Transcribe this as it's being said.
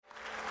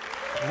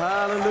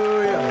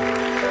Hallelujah.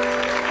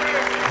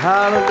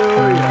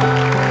 Hallelujah.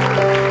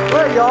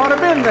 Well, you ought to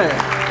have been there.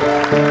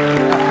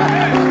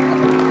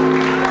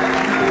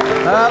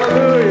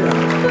 Hallelujah.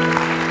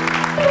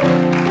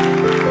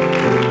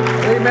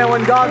 Amen.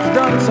 When God's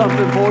done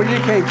something for you, you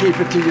can't keep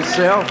it to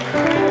yourself.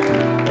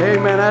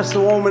 Amen. That's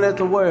the woman at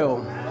the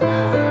well.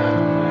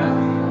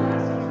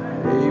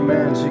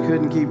 Amen. She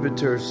couldn't keep it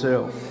to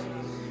herself.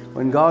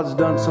 When God's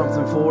done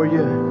something for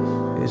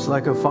you, it's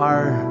like a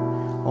fire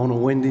on a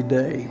windy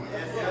day.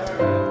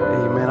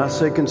 Amen. I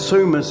say,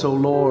 consume us, O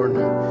Lord,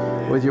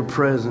 with your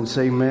presence.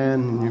 Amen.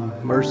 And your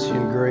mercy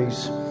and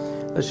grace.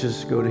 Let's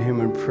just go to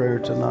him in prayer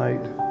tonight.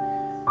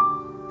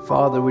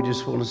 Father, we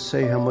just want to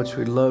say how much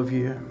we love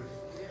you,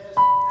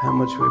 how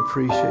much we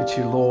appreciate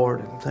you,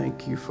 Lord, and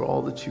thank you for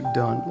all that you've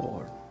done,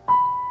 Lord.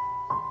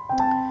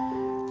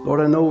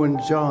 Lord, I know when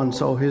John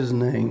saw his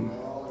name,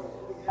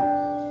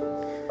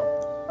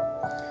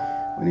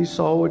 when he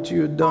saw what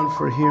you had done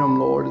for him,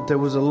 Lord, that there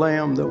was a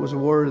lamb that was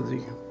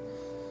worthy.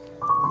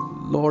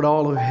 Lord,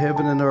 all of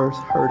heaven and earth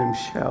heard him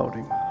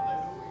shouting.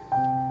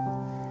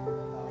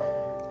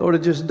 Lord,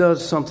 it just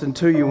does something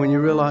to you when you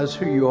realize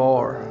who you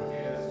are.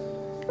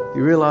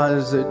 You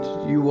realize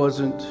that you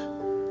wasn't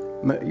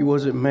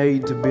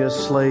made to be a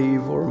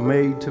slave or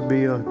made to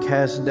be a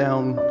cast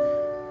down,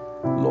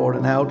 Lord,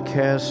 an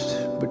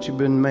outcast, but you've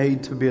been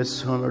made to be a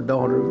son or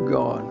daughter of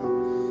God.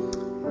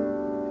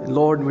 And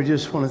Lord, we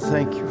just want to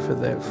thank you for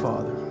that,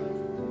 Father.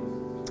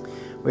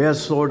 We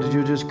ask, Lord, that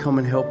you just come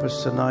and help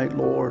us tonight,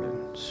 Lord,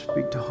 and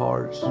speak to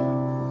hearts.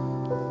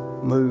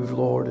 Move,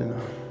 Lord, in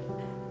a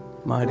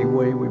mighty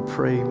way, we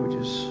pray. We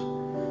just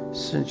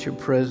sense your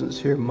presence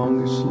here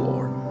among us,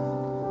 Lord.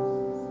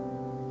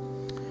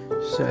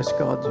 Just ask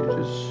God to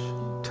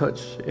just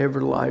touch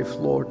every life,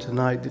 Lord,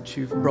 tonight that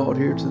you've brought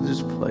here to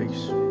this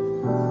place.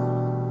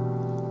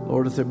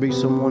 Lord, if there be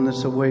someone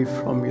that's away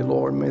from you,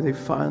 Lord, may they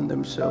find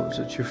themselves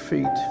at your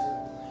feet.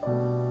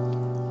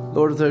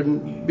 Lord, if there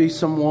be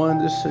someone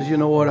that says, you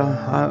know what,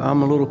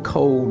 I'm a little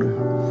cold,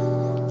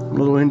 I'm a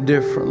little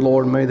indifferent,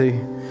 Lord, may they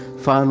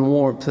find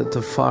warmth at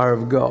the fire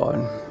of God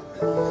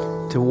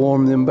to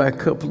warm them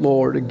back up,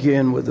 Lord,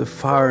 again with the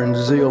fire and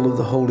zeal of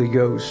the Holy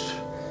Ghost.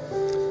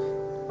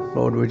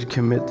 Lord, would you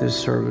commit this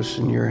service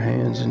in your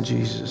hands in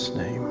Jesus'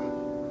 name.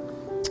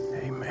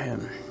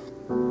 Amen.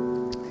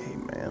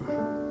 Amen.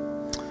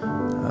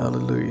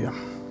 Hallelujah.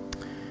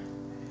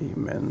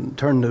 Amen.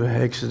 Turn to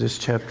Exodus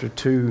chapter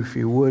 2, if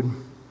you would.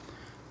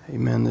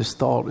 Amen. This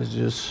thought has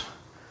just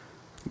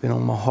been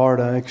on my heart.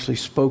 I actually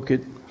spoke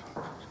it.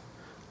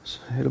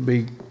 It'll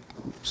be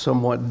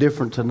somewhat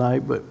different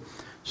tonight, but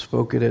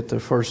spoke it at the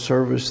first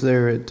service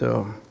there at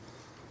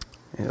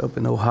up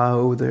in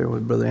Ohio there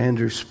with Brother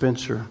Andrew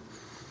Spencer.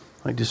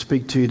 I'd like to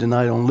speak to you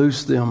tonight on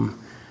loose them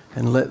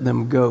and let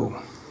them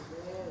go.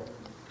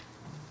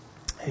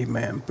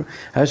 Amen.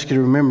 I ask you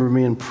to remember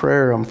me in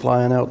prayer. I'm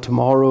flying out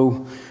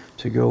tomorrow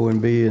to go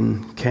and be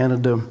in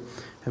Canada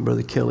and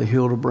Brother Kelly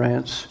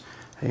Hildebrandt.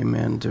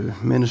 Amen. To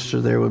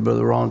minister there with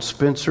Brother Ron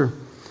Spencer.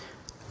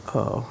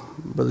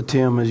 Brother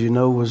Tim, as you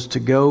know, was to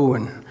go,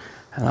 and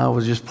I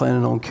was just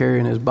planning on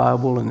carrying his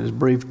Bible and his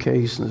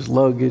briefcase and his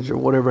luggage or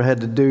whatever I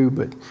had to do,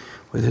 but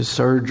with his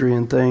surgery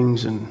and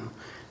things and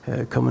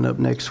coming up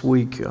next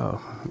week,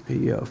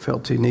 he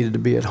felt he needed to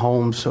be at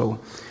home, so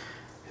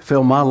it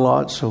fell my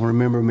lot, so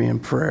remember me in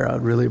prayer.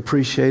 I'd really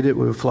appreciate it.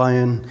 We'll fly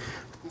in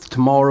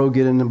tomorrow,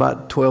 get in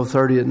about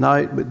 12:30 at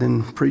night, but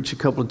then preach a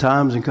couple of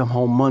times and come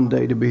home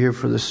Monday to be here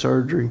for the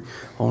surgery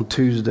on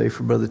Tuesday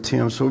for Brother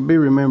Tim. So we'll be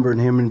remembering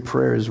him in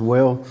prayer as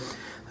well,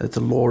 that the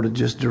Lord would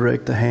just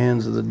direct the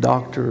hands of the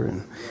doctor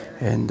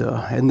and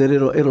that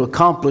it'll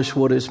accomplish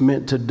what it's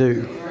meant to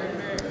do.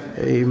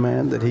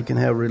 Amen. That he can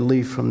have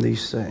relief from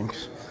these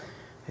things.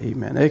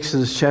 Amen.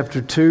 Exodus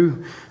chapter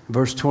 2,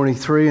 verse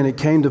 23, and it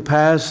came to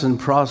pass in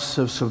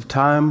process of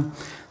time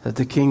that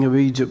the king of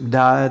Egypt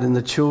died, and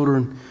the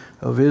children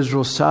of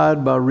Israel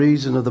sighed by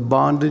reason of the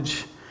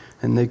bondage,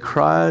 and they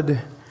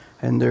cried,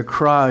 and their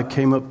cry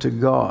came up to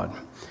God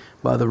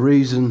by the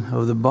reason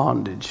of the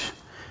bondage.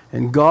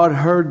 And God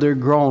heard their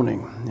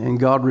groaning, and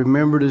God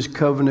remembered his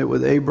covenant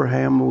with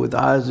Abraham, and with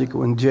Isaac,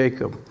 and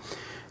Jacob.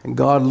 And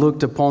God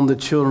looked upon the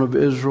children of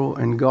Israel,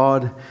 and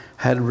God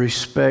had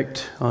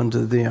respect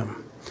unto them.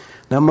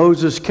 Now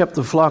Moses kept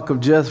the flock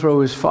of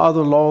Jethro, his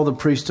father-in-law, the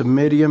priest of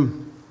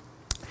Midian,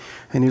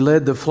 and he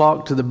led the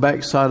flock to the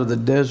backside of the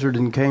desert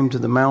and came to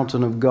the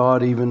mountain of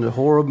God, even to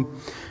Horeb.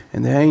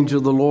 And the angel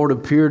of the Lord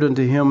appeared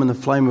unto him in the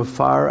flame of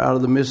fire out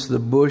of the midst of the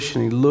bush.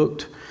 And he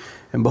looked,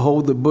 and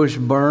behold, the bush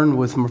burned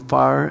with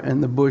fire,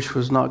 and the bush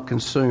was not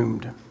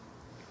consumed.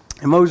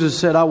 And Moses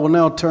said, I will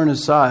now turn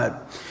aside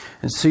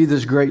and see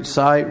this great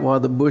sight, while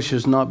the bush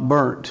is not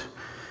burnt.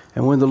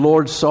 And when the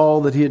Lord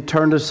saw that he had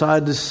turned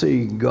aside to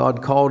see,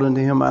 God called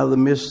unto him out of the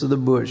midst of the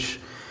bush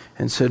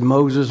and said,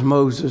 Moses,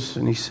 Moses.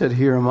 And he said,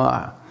 Here am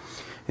I.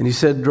 And he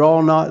said,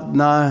 Draw not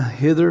nigh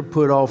hither,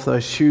 put off thy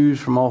shoes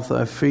from off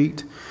thy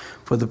feet,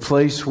 for the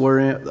place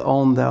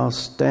whereon thou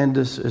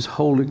standest is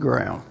holy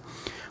ground.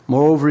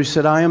 Moreover, he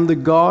said, I am the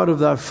God of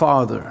thy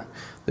father,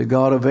 the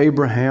God of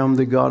Abraham,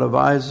 the God of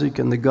Isaac,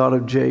 and the God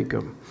of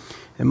Jacob.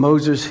 And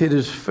Moses hid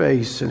his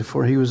face,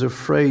 for he was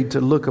afraid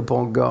to look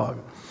upon God.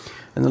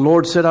 And the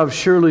Lord said, I've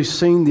surely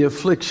seen the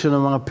affliction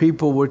of my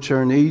people which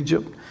are in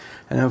Egypt,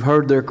 and have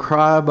heard their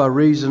cry by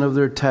reason of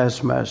their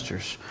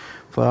taskmasters,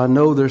 for I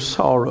know their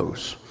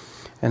sorrows.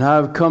 And I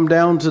have come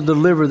down to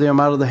deliver them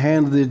out of the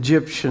hand of the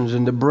Egyptians,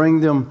 and to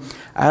bring them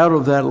out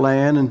of that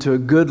land into a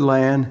good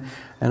land,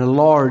 and a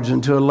large,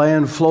 into a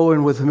land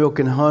flowing with milk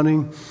and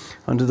honey,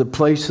 unto the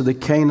place of the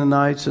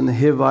Canaanites, and the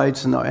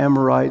Hivites, and the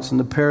Amorites, and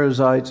the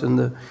Perizzites, and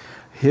the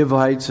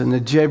Hivites, and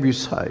the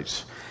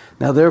Jebusites.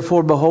 Now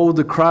therefore, behold,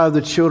 the cry of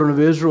the children of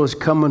Israel is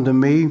come unto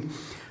me,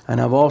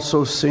 and I've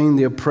also seen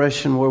the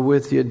oppression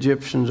wherewith the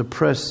Egyptians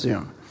oppressed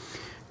them.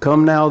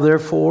 Come now,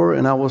 therefore,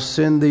 and I will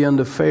send thee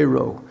unto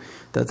Pharaoh,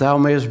 that thou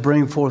mayest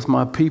bring forth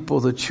my people,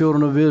 the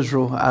children of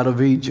Israel, out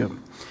of Egypt.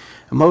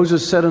 And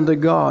Moses said unto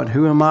God,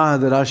 Who am I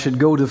that I should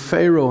go to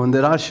Pharaoh, and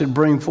that I should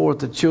bring forth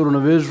the children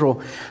of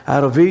Israel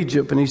out of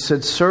Egypt? And he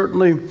said,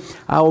 Certainly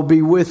I will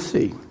be with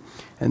thee,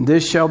 and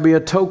this shall be a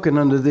token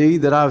unto thee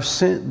that I have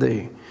sent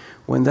thee.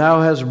 When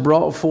thou hast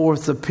brought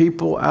forth the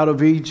people out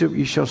of Egypt,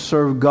 ye shall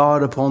serve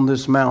God upon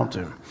this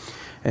mountain.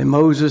 And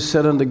Moses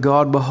said unto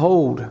God,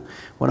 Behold,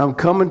 when I'm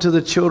coming to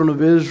the children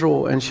of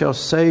Israel, and shall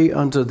say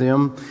unto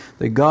them,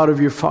 The God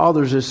of your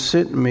fathers has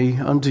sent me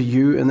unto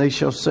you, and they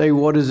shall say,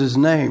 What is his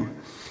name?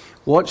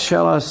 What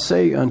shall I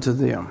say unto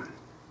them?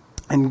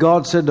 And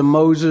God said to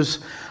Moses,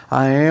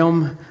 I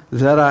am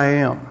that I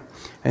am.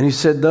 And he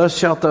said, Thus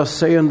shalt thou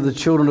say unto the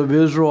children of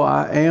Israel,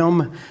 I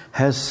am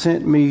has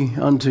sent me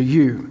unto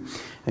you.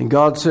 And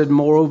God said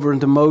moreover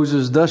unto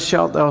Moses, Thus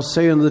shalt thou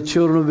say unto the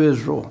children of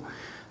Israel,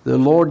 The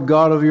Lord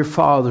God of your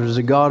fathers,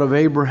 the God of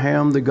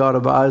Abraham, the God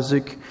of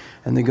Isaac,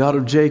 and the God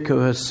of Jacob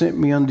has sent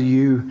me unto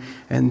you,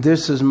 and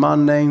this is my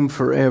name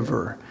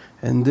forever,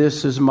 and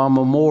this is my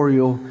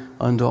memorial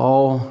unto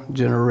all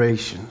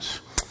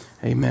generations.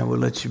 Amen. We'll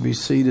let you be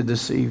seated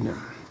this evening.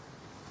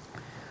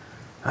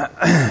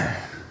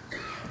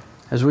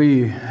 As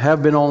we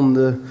have been on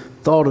the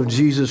thought of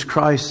Jesus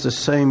Christ, the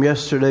same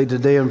yesterday,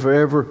 today, and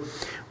forever,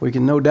 we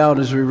can no doubt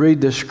as we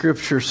read the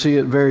scripture see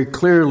it very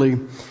clearly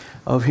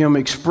of him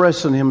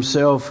expressing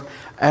himself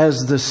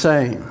as the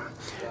same.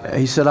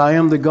 He said, I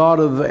am the God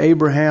of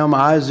Abraham,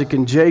 Isaac,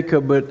 and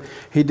Jacob, but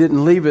he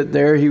didn't leave it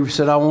there. He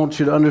said, I want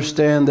you to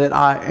understand that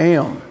I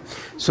am.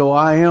 So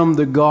I am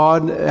the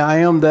God, I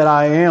am that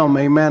I am.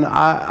 Amen.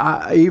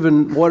 I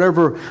even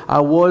whatever I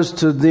was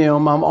to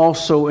them, I'm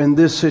also in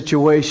this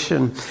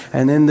situation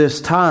and in this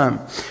time.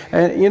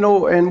 And,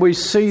 and we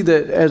see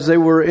that as they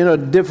were in a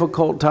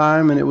difficult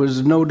time, and it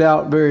was no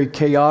doubt very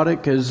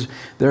chaotic as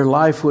their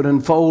life would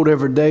unfold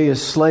every day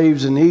as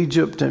slaves in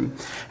Egypt and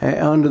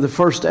under the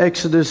first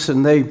Exodus,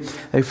 and they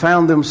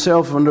found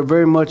themselves under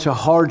very much a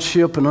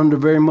hardship and under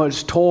very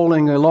much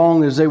toiling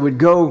along as they would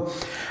go.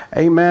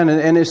 Amen.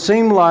 And it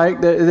seemed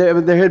like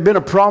there had been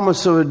a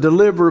promise of a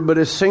deliverer, but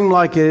it seemed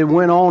like it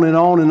went on and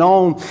on and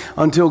on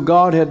until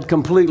God had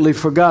completely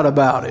forgot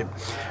about it.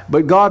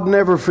 But God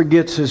never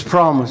forgets his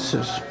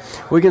promises.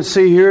 We can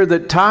see here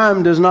that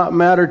time does not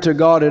matter to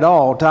God at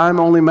all. Time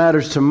only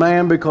matters to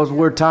man because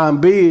we're time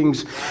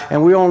beings,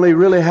 and we only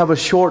really have a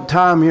short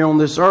time here on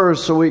this earth,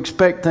 so we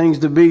expect things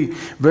to be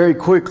very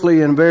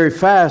quickly and very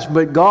fast.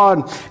 But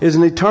God is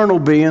an eternal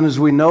being, as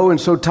we know, and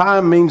so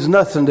time means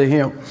nothing to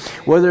him.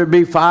 Whether it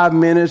be 5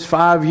 minutes,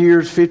 5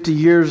 years, 50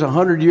 years,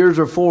 100 years,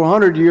 or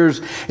 400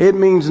 years, it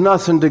means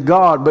nothing to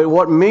God. But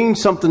what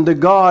means something to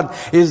God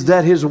is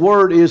that his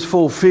word is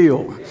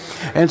fulfilled.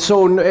 And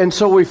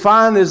so we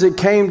find as it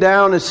came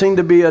down, it seemed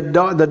to be a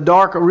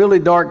really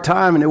dark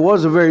time, and it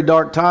was a very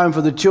dark time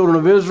for the children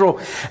of Israel.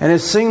 And it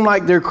seemed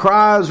like their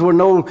cries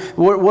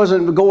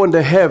wasn't going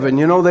to heaven.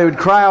 They would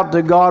cry out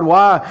to God,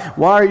 "Why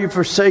are you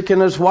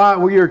forsaking us? Why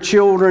we your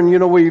children?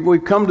 We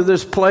come to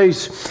this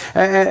place,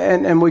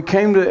 and we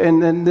came to,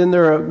 and then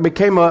there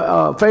became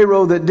a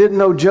Pharaoh that didn't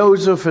know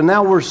Joseph, and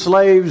now we're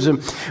slaves.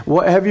 And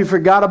have you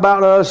forgot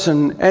about us?"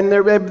 And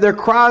their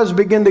cries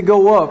began to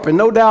go up, and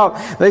no doubt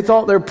they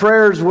thought their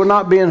prayers were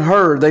not being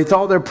heard. They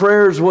thought their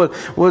prayers would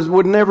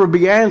never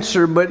be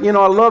answered. But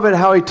I love it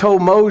how he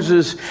told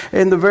Moses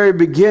in the very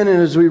beginning,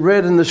 as we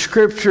read in the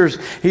scriptures,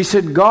 he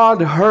said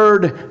God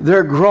heard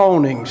their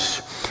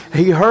groanings.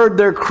 He heard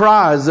their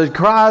cries. The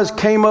cries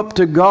came up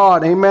to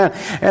God. Amen.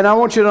 And I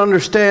want you to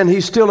understand,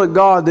 he's still a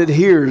God that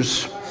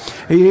hears.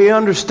 He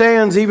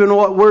understands even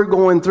what we're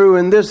going through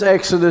in this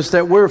Exodus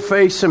that we're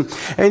facing.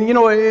 And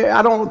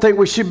I don't think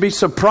we should be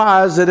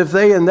surprised that if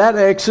they in that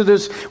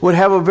Exodus would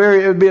have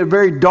it would be a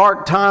very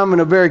dark time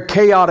and a very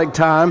chaotic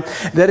time,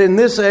 that in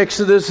this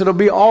Exodus it'll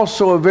be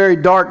also a very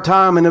dark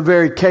time and a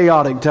very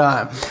chaotic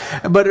time.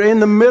 But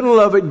in the middle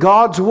of it,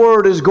 God's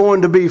word is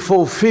going to be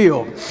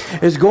fulfilled.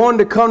 It's going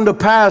to come to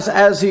pass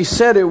as he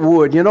said it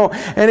would, and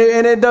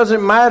it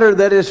doesn't matter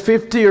that it's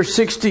 50 or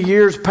 60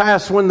 years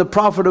past when the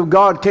prophet of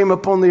God came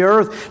upon the earth.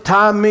 earth,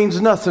 time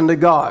means nothing to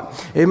God.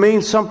 It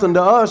means something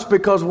to us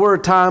because we're a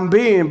time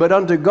being, but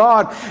unto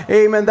God,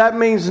 amen, that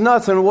means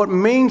nothing. What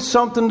means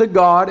something to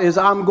God is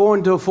I'm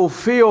going to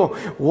fulfill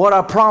what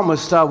I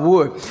promised I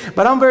would.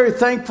 But I'm very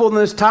thankful in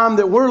this time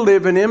that we're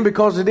living in,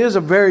 because it is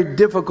a very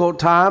difficult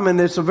time, and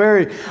it's a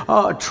very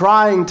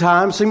trying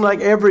time. Seems like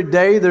every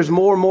day there's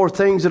more and more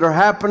things that are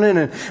happening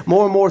and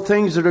more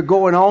things that are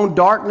going on.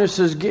 Darkness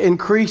is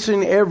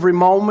increasing every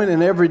moment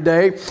and every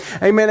day.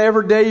 Amen.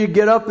 Every day you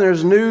get up and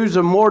there's news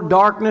of more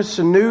darkness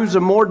and news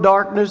of more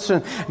darkness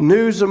and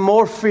news of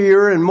more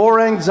fear and more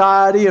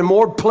anxiety and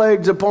more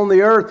plagues upon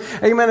the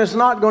earth. Amen. It's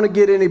not going to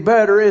get any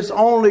better. It's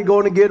only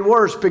going to get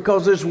worse,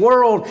 because this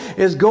world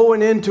is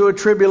going into a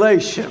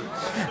tribulation.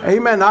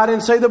 Amen. I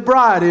didn't say the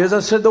bride is. I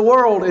said the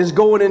world is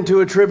going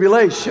into a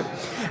tribulation.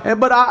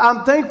 But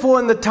I'm thankful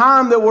in the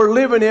time that we're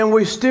living in,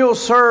 we still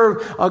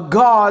serve a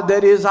God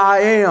that is I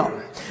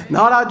am.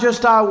 Not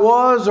I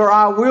was or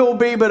I will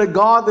be, but a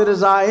God that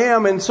is I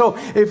am. And so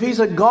if He's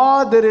a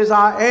God that is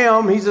I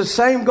am, He's the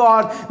same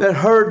God that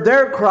heard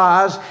their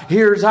cries,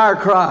 hears our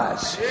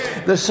cries.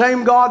 The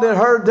same God that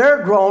heard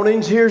their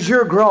groanings, hears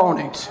your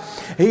groanings.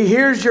 He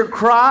hears your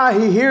cry.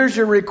 He hears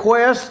your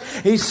request.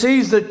 He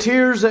sees the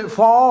tears that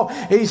fall.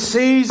 He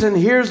sees and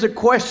hears the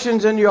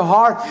questions in your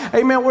heart.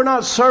 Amen. We're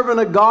not serving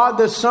a God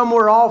that's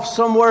somewhere off,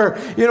 somewhere,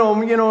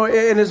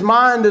 and His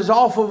mind is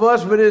off of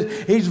us, but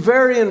He's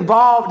very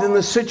involved in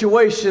the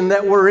situation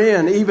that we're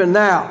in, even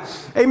now.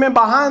 Amen.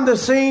 Behind the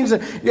scenes,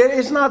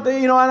 it's not that,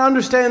 I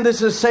understand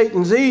this is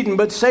Satan's Eden,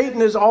 but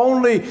Satan is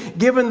only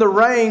given the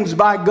reins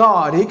by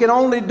God. He can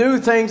only do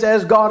things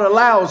as God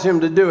allows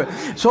him to do it.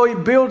 So he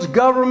builds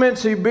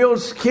governments, he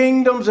builds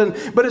kingdoms,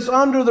 but it's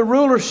under the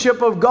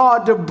rulership of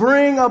God to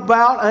bring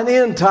about an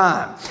end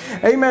time.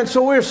 Amen.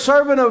 So we're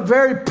serving a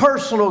very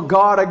personal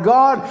God, a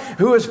God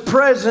who is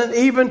present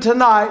even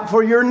tonight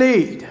for your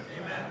need.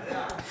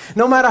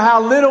 No matter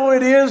how little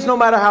it is, no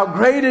matter how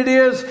great it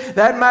is,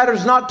 that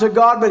matters not to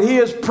God, but He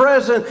is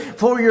present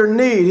for your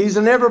need. He's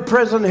an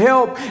ever-present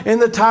help in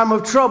the time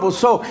of trouble.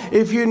 So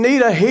if you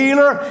need a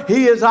healer,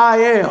 He is I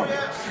am.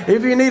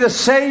 If you need a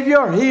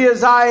Savior, He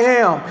is I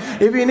am.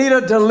 If you need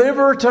a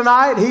deliverer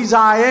tonight, He's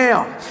I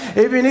am.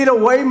 If you need a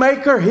way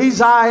maker,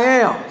 He's I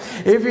am.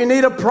 If you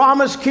need a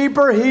promise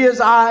keeper, He is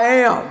I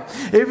am.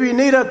 If you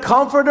need a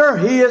comforter,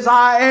 He is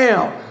I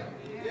am.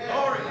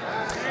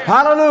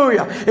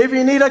 Hallelujah. If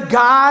you need a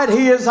guide,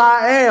 He is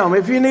I am.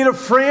 If you need a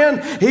friend,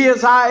 He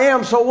is I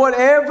am. So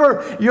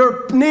whatever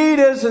your need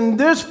is in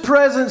this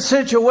present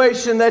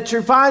situation that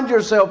you find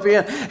yourself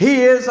in,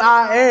 He is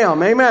I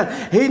am.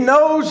 Amen. He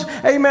knows,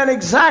 amen,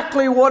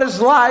 exactly what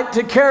it's like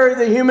to carry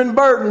the human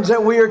burdens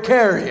that we are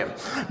carrying.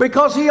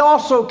 Because He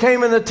also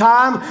came in a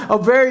time, a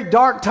very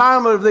dark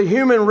time of the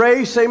human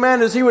race.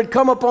 Amen. As He would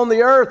come upon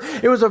the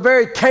earth, it was a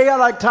very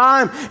chaotic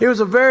time. It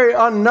was a very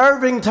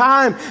unnerving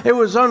time. It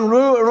was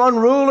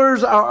unruliness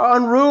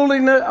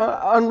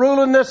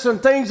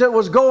and things that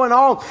was going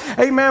on.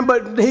 Amen.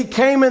 But He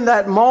came in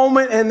that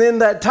moment and in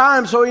that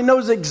time, so He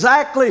knows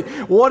exactly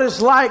what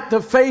it's like to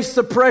face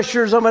the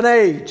pressures of an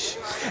age.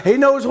 He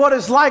knows what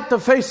it's like to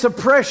face the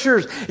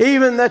pressures,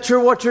 even that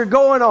what you're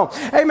going on.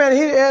 Amen.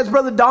 As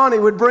Brother Donnie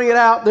would bring it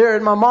out there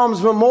at my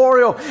mom's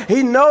memorial,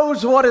 he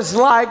knows what it's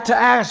like to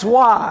ask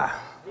why.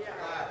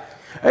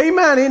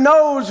 Amen. He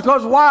knows,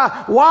 because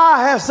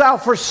why hast thou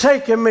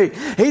forsaken me?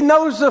 He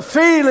knows the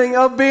feeling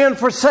of being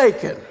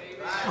forsaken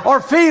or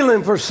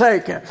feeling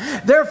forsaken.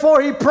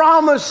 Therefore, He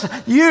promised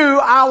you,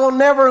 I will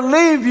never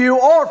leave you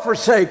or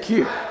forsake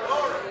you.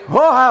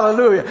 Oh,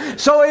 hallelujah.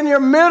 So in your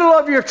middle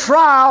of your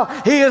trial,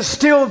 He is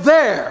still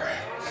there.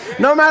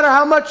 No matter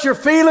how much your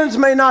feelings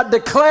may not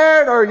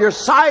declare it or your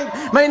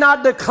sight may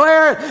not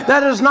declare it,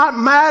 that does not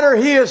matter.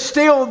 He is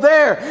still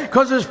there,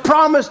 because His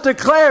promise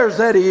declares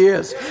that He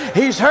is.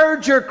 He's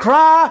heard your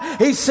cry.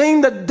 He's seen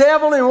the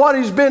devil and what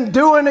he's been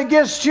doing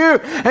against you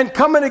and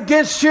coming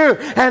against you,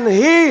 and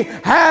He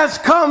has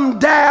come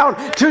down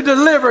to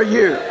deliver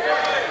you.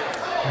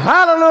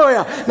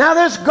 Hallelujah. Now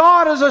this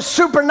God is a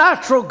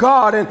supernatural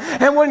God,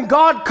 and when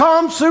God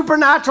comes,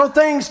 supernatural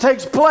things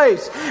takes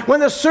place. When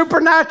the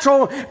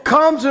supernatural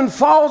comes and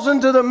falls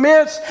into the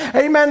midst,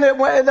 amen,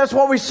 that's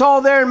what we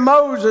saw there in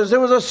Moses. It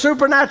was a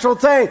supernatural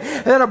thing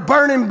that a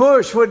burning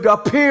bush would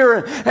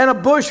appear and a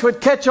bush would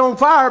catch on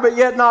fire but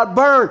yet not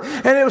burn.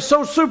 And it was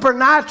so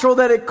supernatural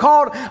that it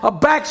caught a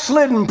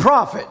backslidden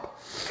prophet.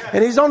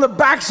 And he's on the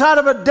backside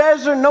of a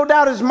desert. No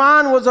doubt his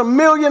mind was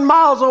 1,000,000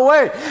 miles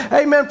away.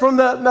 Amen. From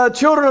the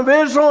children of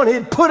Israel. And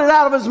he'd put it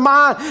out of his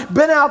mind.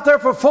 Been out there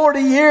for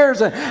 40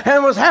 years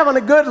and was having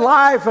a good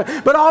life.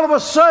 But all of a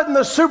sudden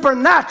the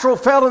supernatural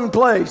fell in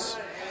place.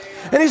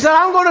 And he said,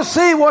 I'm going to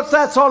see what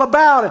that's all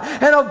about.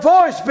 And a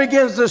voice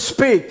begins to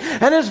speak.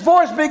 And his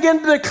voice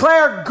began to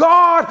declare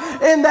God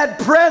in that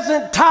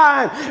present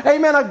time.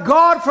 Amen. A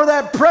God for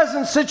that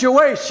present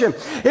situation.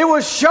 It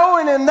was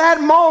showing in that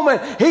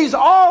moment He's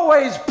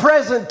always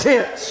present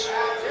tense.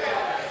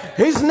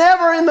 He's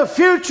never in the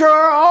future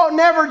or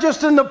never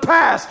just in the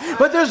past.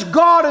 But this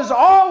God is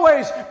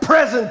always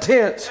present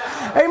tense.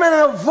 Amen.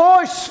 And a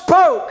voice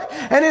spoke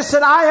and it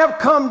said, I have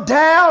come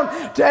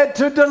down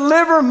to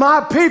deliver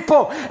my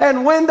people.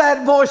 And when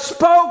that voice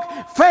spoke,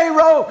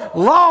 Pharaoh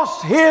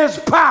lost his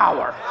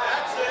power.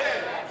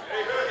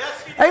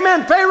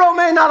 Amen. Pharaoh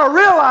may not have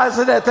realized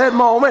it at that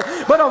moment,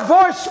 but a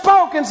voice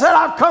spoke and said,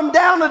 I've come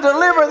down to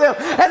deliver them.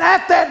 And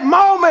at that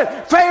moment,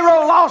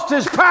 Pharaoh lost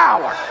his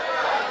power.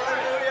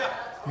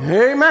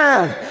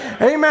 Amen.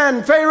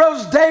 Amen.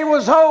 Pharaoh's day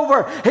was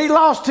over. He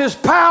lost his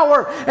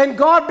power, and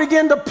God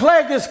began to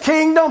plague his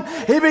kingdom.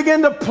 He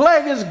began to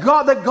plague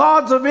the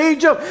gods of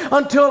Egypt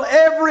until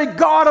every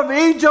god of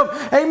Egypt,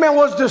 amen,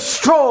 was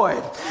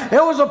destroyed.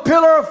 It was a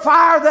pillar of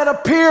fire that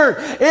appeared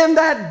in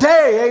that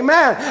day.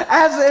 Amen.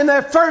 As in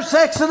the first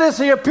Exodus,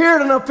 he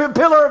appeared in a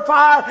pillar of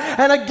fire,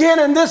 and again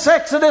in this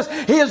Exodus,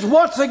 he has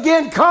once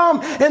again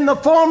come in the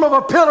form of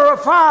a pillar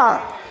of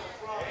fire.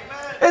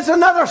 It's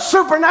another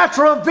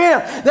supernatural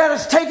event that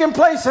has taken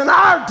place in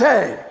our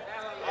day.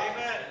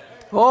 Amen.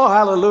 Oh,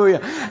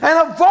 hallelujah.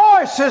 And a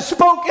voice has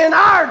spoke in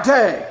our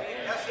day.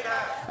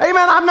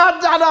 Amen. I'm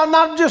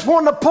not just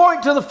wanting to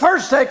point to the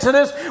first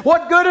Exodus.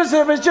 What good is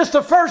it if it's just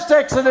the first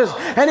Exodus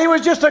and he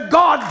was just a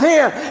God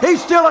then?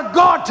 He's still a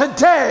God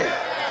today.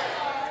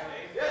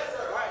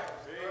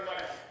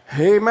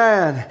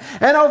 Amen.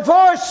 And a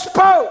voice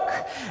spoke,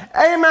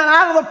 amen,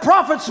 out of the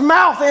prophet's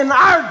mouth in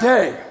our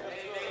day.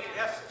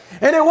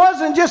 And it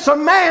wasn't just a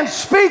man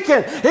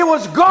speaking. It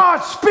was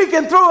God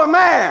speaking through a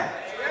man.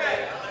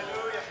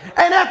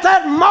 And at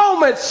that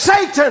moment,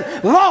 Satan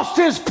lost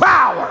his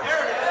power.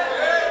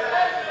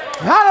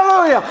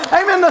 Hallelujah.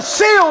 Amen. The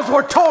seals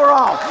were tore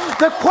off.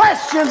 The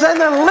questions and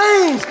the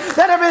liens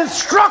that have been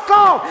struck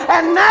off.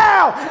 And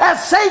now,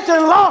 as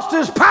Satan lost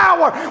his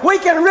power, we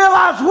can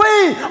realize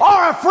we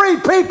are a free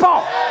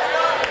people.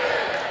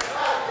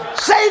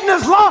 Satan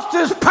has lost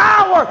his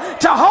power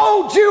to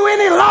hold you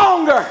any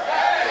longer.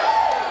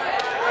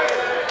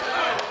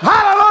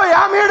 Hallelujah.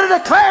 I'm here to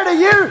declare to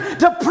you,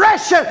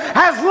 depression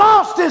has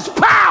lost its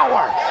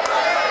power.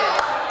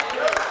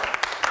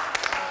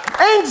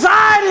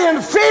 Anxiety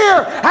and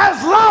fear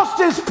has lost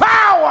its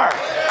power.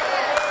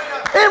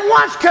 It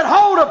once could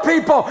hold a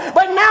people,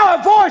 but now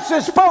a voice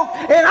has spoke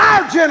in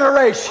our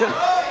generation.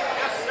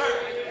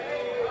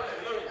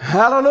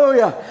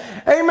 Hallelujah.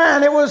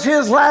 Amen. It was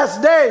his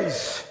last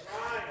days.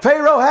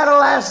 Pharaoh had a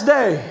last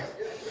day.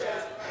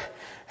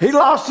 He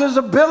lost his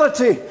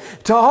ability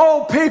to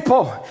hold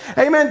people.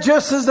 Amen.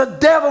 Just as the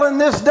devil in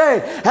this day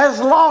has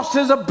lost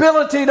his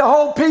ability to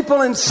hold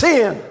people in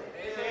sin.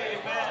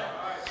 Amen.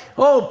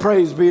 Oh,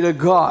 praise be to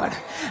God.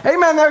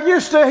 Amen. He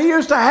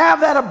used to have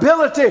that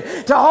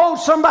ability to hold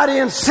somebody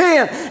in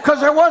sin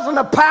because there wasn't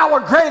a power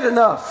great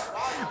enough.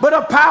 But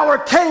a power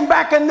came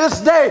back in this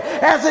day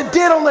as it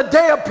did on the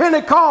day of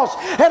Pentecost.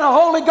 And the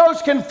Holy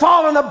Ghost can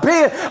fall in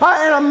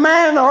a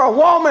man or a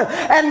woman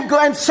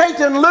and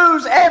Satan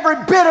lose every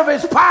bit of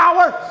his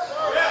power.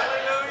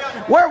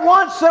 Where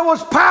once there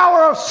was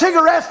power of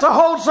cigarettes to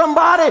hold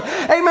somebody,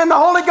 amen, the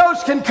Holy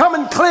Ghost can come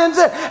and cleanse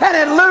it and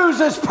it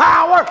loses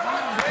power.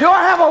 Do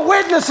I have a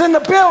witness in the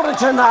building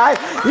tonight?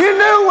 You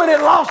knew when it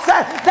lost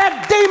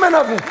that demon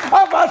of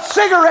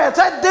cigarettes,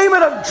 that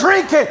demon of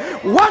drinking,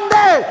 one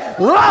day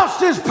lost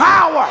his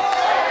power.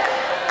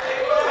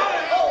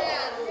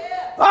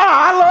 Oh,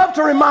 I love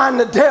to remind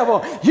the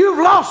devil, you've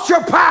lost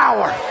your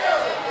power.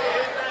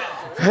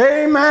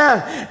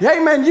 Amen.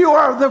 Amen. You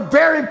are the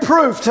very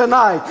proof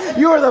tonight.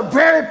 You are the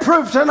very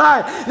proof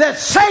tonight that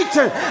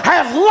Satan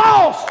has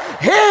lost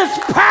his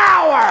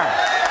power.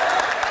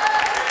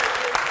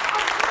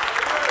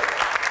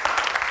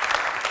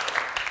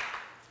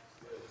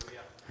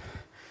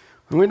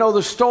 And we know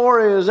the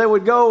story as they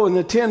would go and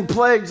the 10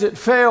 plagues that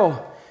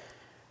fell.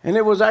 And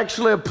it was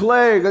actually a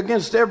plague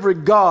against every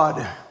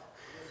god.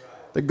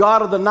 The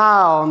god of the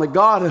Nile and the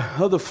god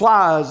of the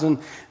flies and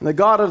the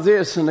god of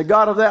this and the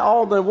god of that.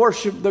 All the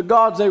worship, the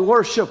gods they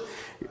worship.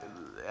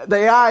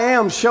 The I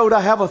Am showed I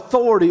have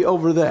authority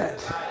over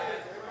that.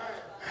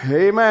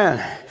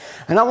 Amen.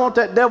 And I want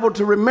that devil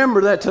to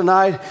remember that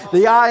tonight.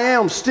 The I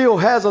Am still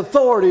has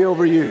authority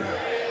over you.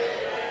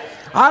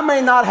 I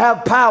may not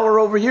have power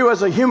over you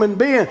as a human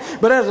being,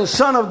 but as a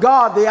son of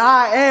God, the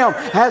I Am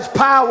has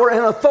power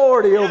and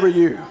authority over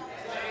you.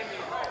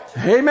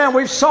 Amen.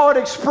 We saw it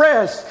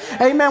expressed.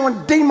 Amen.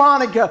 When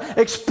demonic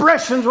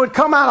expressions would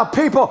come out of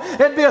people,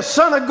 it'd be a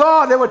son of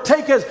God that would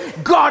take his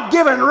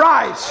God-given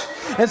rights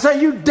and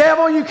say, you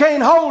devil, you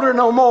can't hold her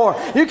no more.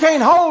 You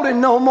can't hold him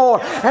no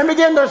more. And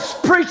begin to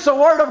preach the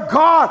word of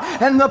God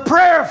and the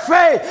prayer of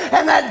faith.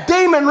 And that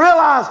demon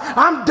realized,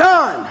 I'm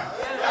done.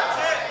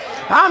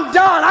 I'm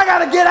done. I got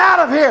to get out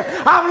of here.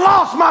 I've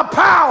lost my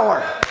power.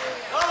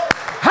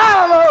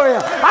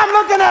 Hallelujah. I'm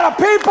looking at a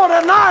people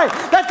tonight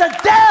that the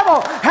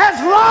devil has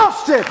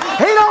lost it.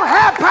 He don't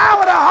have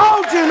power to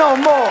hold you no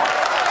more.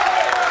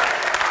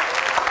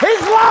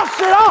 He's lost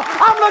it all.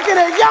 I'm looking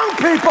at young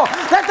people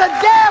that the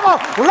devil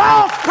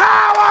lost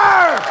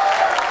power.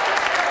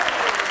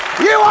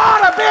 You ought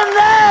to have been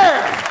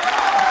there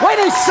when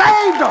when he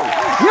saved them.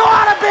 You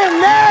ought to have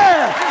been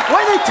there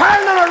when he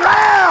turned them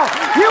around.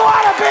 You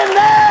ought to have been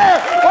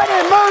there when he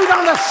moved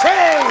on the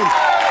scene.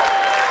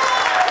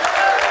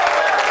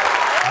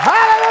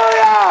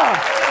 Hallelujah.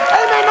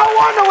 Amen. No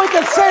wonder we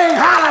can sing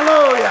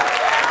hallelujah.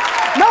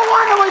 No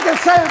wonder we can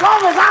say, as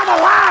long as I'm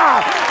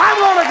alive, I'm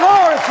going to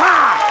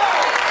glorify.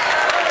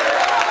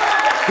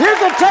 You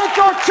can take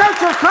your Church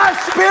of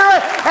Christ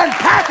spirit and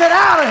pack it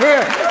out of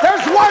here.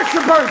 There's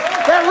worshipers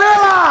that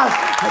realize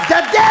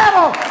the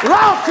devil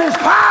lost his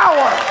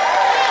power.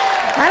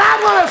 And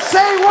I'm going to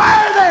say,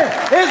 worthy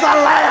is the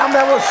Lamb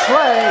that was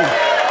slain.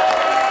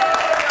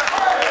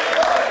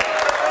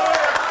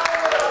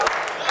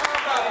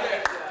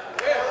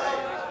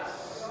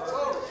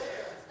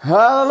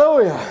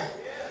 Hallelujah.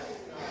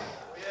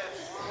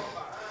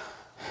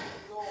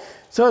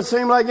 So it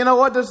seemed like, you know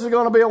what, this is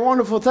going to be a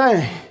wonderful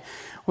thing.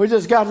 We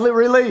just got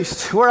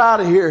released. We're out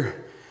of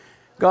here.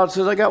 God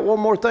says, I got one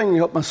more thing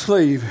up my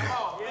sleeve.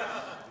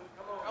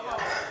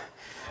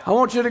 I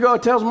want you to go.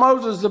 It tells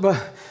Moses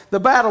the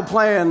battle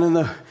plan. And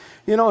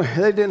they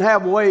didn't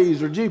have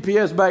Waze or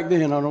GPS back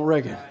then, I don't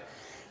reckon.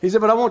 He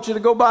said, but I want you to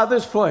go by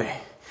this place.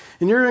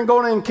 And you're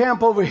going to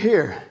encamp over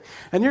here.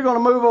 And you're going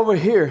to move over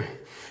here.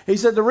 He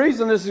said, the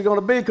reason this is going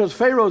to be because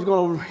Pharaoh's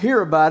going to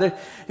hear about it.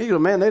 He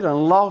goes, man, they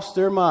done lost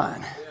their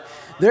mind.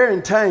 They're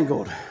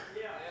entangled.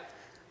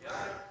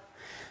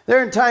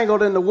 They're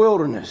entangled in the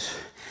wilderness.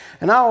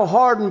 And I will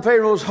harden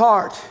Pharaoh's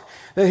heart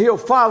that he'll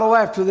follow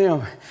after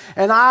them.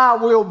 And I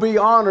will be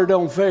honored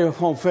on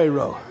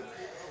Pharaoh.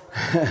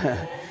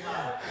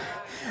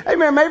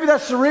 Amen. Maybe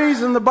that's the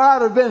reason the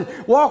Bible has been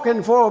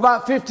walking for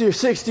about 50 or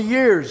 60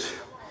 years.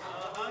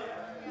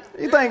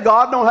 You think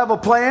God don't have a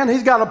plan?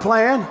 He's got a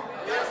plan.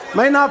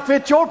 May not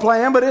fit your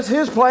plan, but it's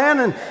his plan.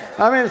 And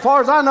as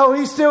far as I know,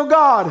 he's still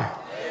God.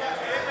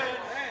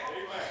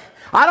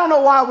 I don't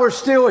know why we're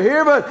still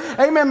here, but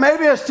amen,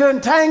 maybe it's to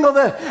entangle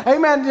for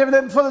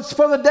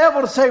the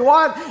devil to say,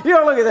 what?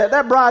 Look at that.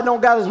 That bride don't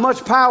got as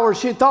much power as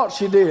she thought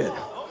she did.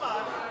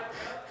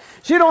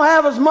 She don't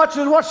have as much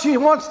as what she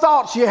once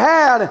thought she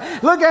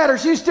had. Look at her.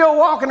 She's still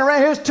walking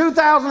around. Here's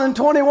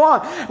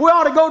 2021. We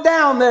ought to go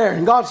down there.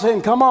 And God's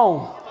saying, come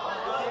on.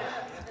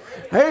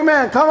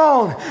 Amen. Come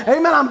on.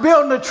 Amen. I'm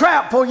building a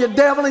trap for you,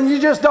 devil, and you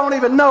just don't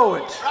even know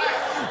it.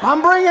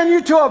 I'm bringing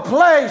you to a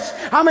place.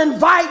 I'm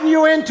inviting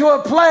you into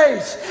a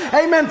place.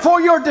 Amen.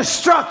 For your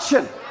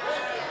destruction.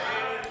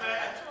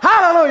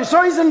 Hallelujah.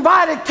 So he's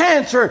invited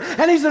cancer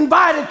and he's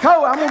invited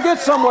COVID. I'm going to get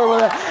somewhere with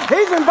that.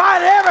 He's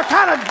invited every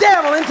kind of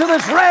devil into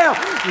this realm.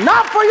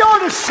 Not for your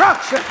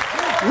destruction.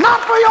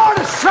 Not for your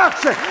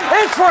destruction.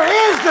 It's for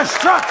his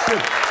destruction.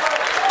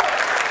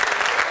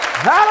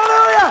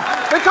 Hallelujah.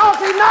 Because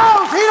he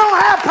knows he don't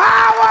have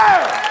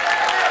power.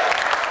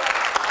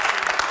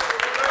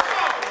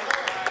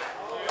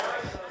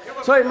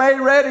 So he made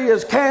ready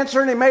his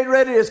cancer and he made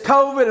ready his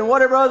COVID and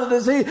whatever other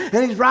disease,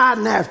 and he's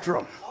riding after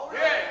them.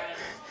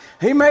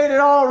 He made it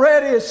all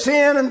ready, his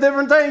sin and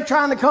different things,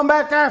 trying to come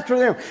back after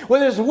them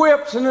with his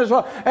whips and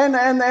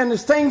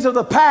his things of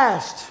the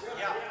past.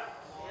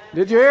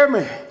 Did you hear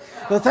me?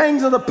 The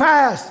things of the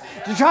past,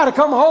 to try to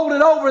come hold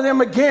it over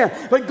them again.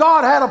 But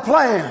God had a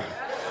plan.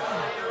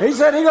 He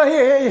said,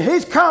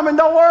 he's coming,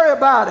 don't worry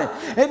about it.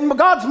 In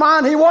God's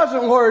mind, he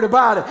wasn't worried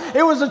about it.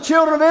 It was the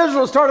children of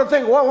Israel started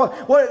thinking,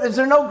 what, is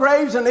there no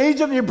graves in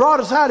Egypt? You brought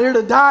us out here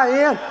to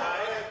die in?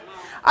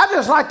 I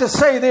just like to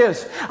say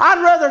this.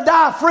 I'd rather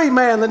die a free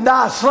man than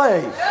die a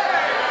slave.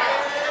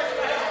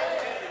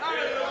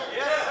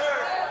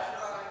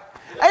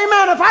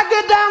 Amen. If I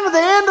get down to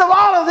the end of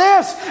all of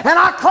this and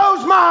I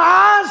close my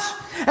eyes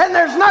and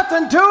there's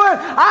nothing to it,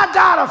 I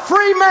died a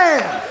free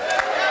man.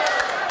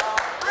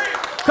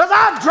 Because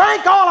I've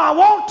drank all I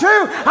want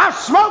to. I've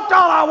smoked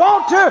all I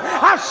want to.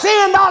 I've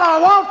sinned all I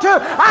want to.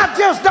 I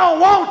just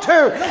don't want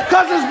to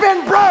because it's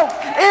been broke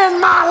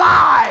in my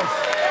life.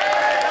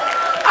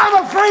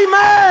 I'm a free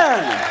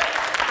man.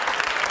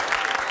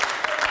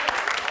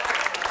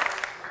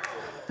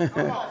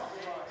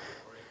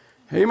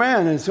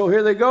 Amen. And so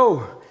here they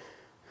go.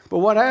 But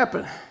what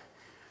happened?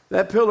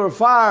 That pillar of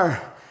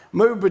fire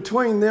moved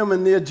between them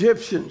and the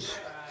Egyptians.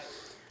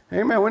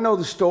 Amen. We know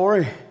the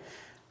story.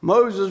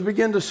 Moses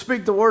began to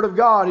speak the word of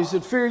God. He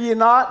said, fear ye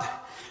not,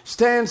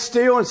 stand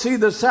still and see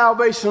the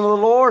salvation of the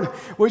Lord,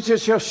 which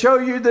it shall show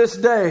you this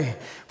day.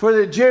 For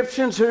the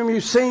Egyptians whom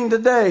you've seen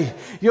today,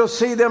 you'll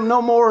see them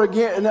no more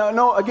again,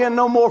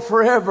 no more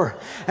forever.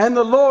 And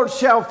the Lord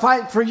shall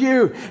fight for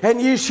you,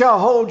 and ye shall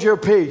hold your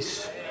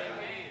peace.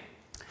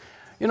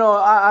 Amen.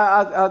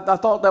 I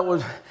thought that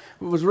was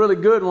really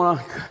good when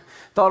I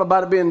thought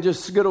about it being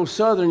just good old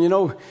Southern.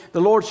 The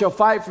Lord shall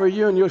fight for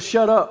you, and you'll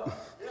shut up.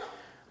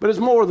 But it's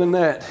more than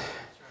that.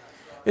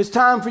 It's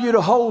time for you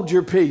to hold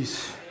your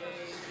peace.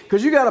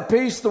 Because you got a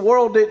peace the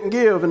world didn't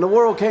give and the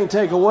world can't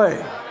take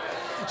away.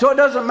 So it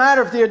doesn't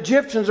matter if the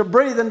Egyptians are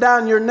breathing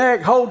down your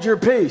neck, hold your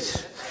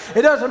peace.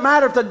 It doesn't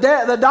matter if the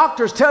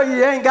doctors tell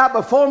you ain't got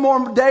but 4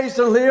 more days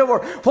to live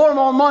or 4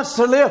 more months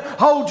to live,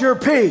 hold your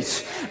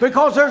peace.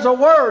 Because there's a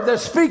word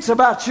that speaks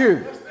about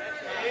you.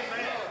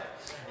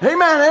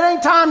 Amen. It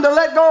ain't time to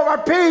let go of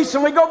our peace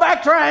and we go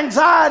back to our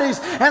anxieties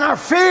and our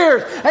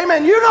fears.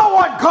 Amen. You know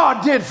what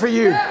God did for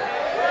you. Amen.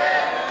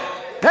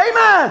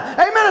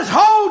 Amen. It's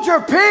hold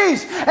your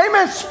peace.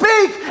 Amen.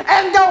 Speak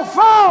and go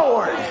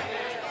forward.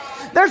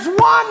 There's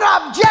one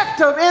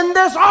objective in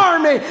this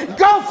army.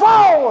 Go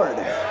forward.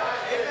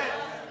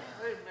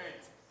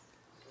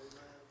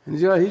 And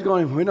he's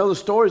going, we know the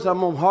stories. I'm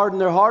going to harden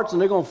their hearts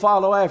and they're going to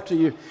follow after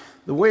you.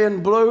 The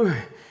wind blew.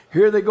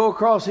 Here they go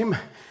across him.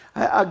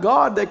 A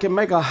God that can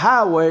make a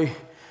highway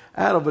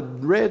out of a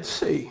Red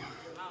Sea.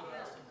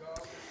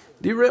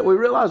 We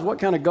realize what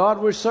kind of God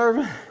we're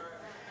serving?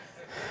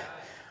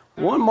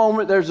 One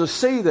moment there's a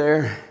sea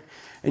there,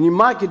 and you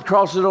might could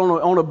cross it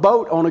on a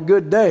boat on a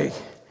good day.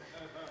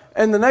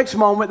 And the next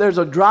moment there's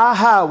a dry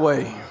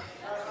highway,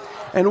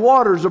 and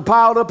waters are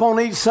piled up on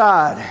each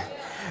side.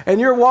 And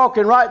you're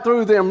walking right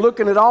through them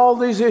looking at all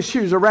these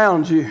issues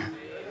around you.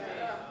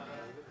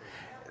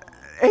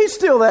 He's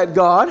still that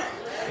God.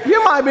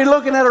 You might be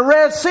looking at a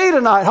Red Sea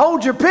tonight.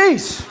 Hold your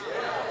peace.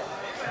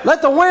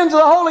 Let the winds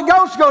of the Holy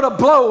Ghost go to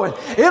blowing.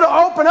 It'll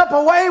open up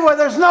a way where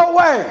there's no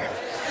way.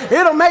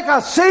 It'll make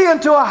a sea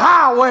into a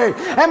highway.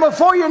 And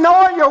before you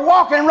know it, you're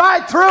walking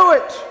right through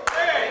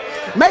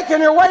it.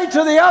 Making your way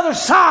to the other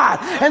side.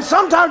 And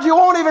sometimes you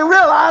won't even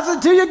realize it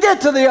until you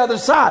get to the other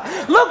side.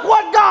 Look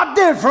what God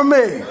did for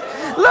me.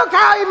 Look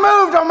how He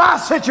moved on my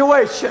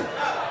situation.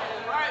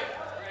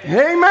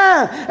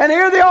 Amen. And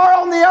here they are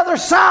on the other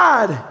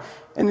side.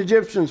 And the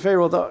Egyptians,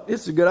 Pharaoh thought,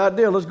 it's a good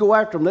idea. Let's go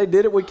after them. They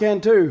did it. We can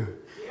too.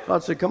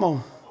 God said, come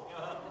on.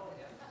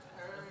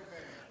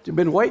 You've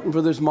been waiting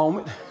for this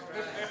moment.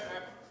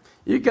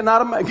 You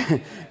cannot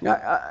imagine.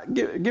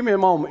 Give me a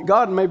moment.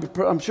 God maybe,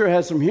 I'm sure,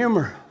 has some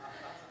humor.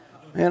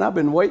 Man, I've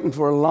been waiting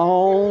for a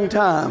long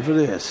time for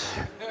this.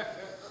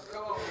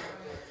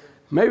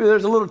 Maybe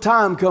there's a little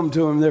time come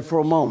to him there for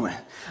a moment.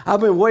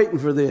 I've been waiting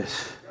for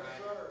this.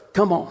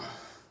 Come on.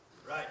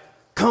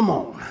 Come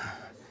on.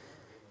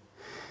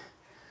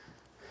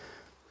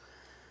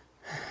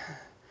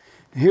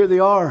 Here they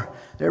are.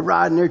 They're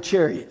riding their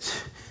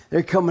chariots.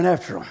 They're coming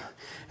after them.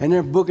 And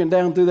they're booking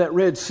down through that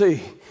Red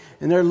Sea.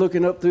 And they're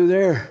looking up through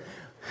there.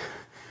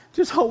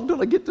 Just hold till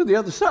they get to the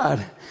other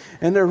side.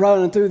 And they're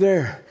running through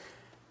there.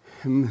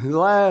 And the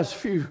last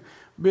few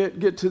bit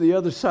get to the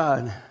other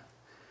side.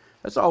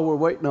 That's all we're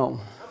waiting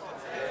on.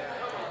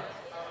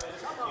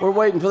 We're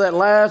waiting for that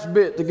last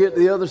bit to get to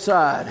the other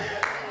side.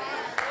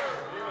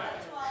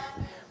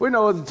 We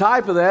know the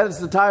type of that. It's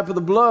the type of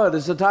the blood.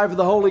 It's the type of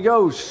the Holy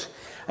Ghost.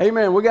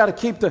 Amen. We got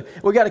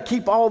to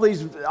keep all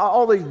these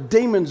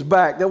demons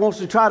back that wants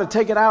to try to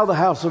take it out of the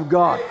house of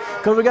God.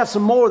 Because we got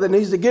some more that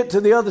needs to get to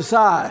the other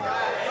side.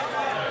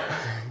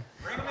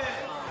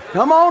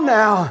 Come on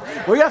now.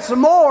 We got some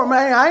more,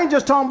 man. I ain't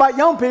just talking about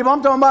young people.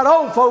 I'm talking about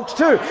old folks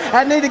too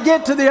that need to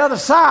get to the other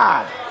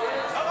side.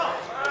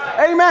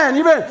 Amen.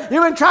 You've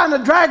been trying to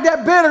drag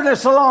that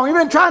bitterness along. You've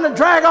been trying to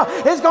drag on.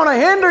 It's going to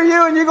hinder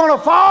you and you're going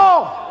to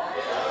fall.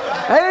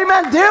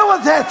 Amen. Deal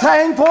with that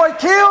thing before it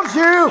kills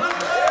you.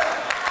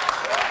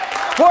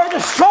 Before it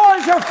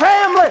destroys your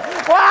family.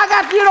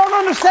 Well, you don't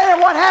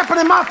understand what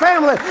happened in my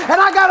family. And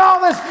I got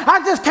all this.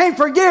 I just can't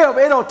forgive.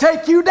 It'll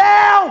take you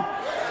down.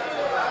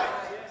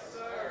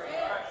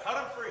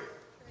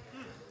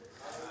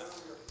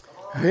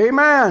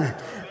 Amen.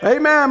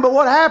 Amen. But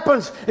what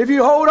happens if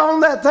you hold on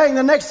to that thing?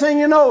 The next thing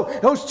you know,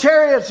 those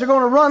chariots are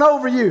going to run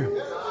over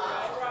you.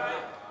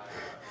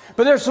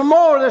 But there's some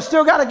more that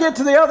still got to get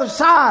to the other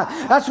side.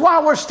 That's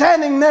why we're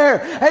standing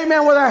there,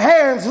 amen, with our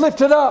hands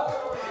lifted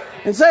up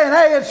and saying,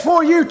 hey, it's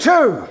for you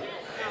too.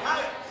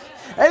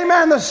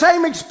 Amen. The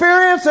same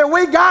experience that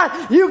we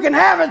got, you can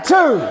have it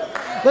too.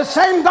 The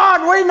same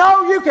God we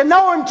know, you can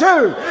know Him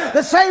too.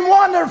 The same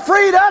one that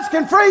freed us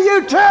can free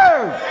you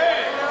too.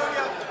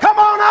 Come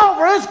on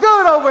over. It's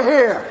good over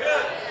here.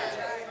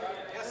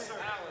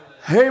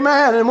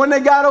 Amen. And when they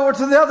got over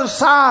to the other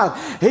side,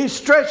 He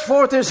stretched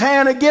forth His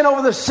hand again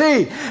over the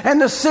sea, and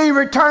the sea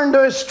returned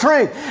to its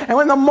strength. And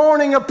when the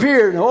morning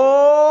appeared,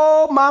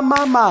 oh my.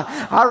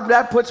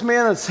 That puts me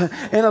in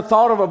a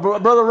thought of a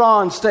Brother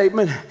Ron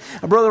statement,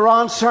 a Brother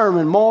Ron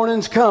sermon.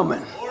 Morning's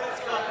coming.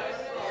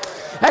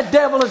 That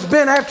devil has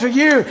been after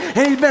you,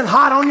 and he's been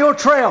hot on your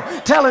trail.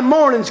 Tell him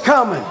morning's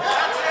coming.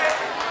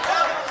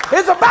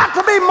 It's about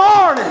to be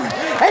morning,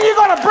 and you're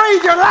going to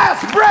breathe your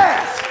last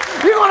breath.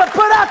 You're going to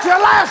put out your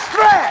last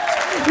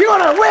stretch. You're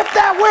going to whip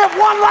that whip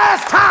one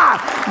last time.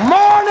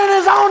 Morning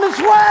is on its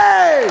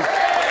way.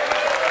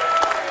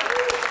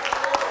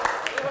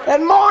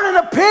 And morning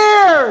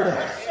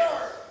appeared.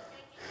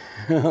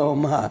 Oh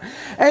my.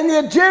 And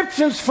the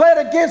Egyptians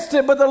fled against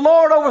it, but the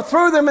Lord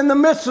overthrew them in the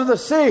midst of the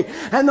sea.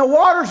 And the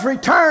waters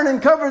returned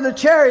and covered the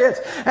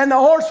chariots and the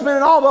horsemen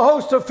and all the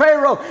host of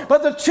Pharaoh.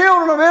 But the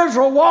children of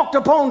Israel walked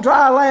upon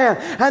dry land,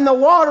 and the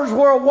waters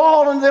were a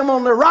wall unto them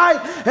on their right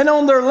and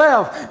on their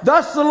left.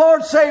 Thus the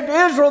Lord saved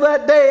Israel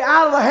that day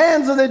out of the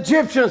hands of the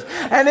Egyptians.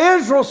 And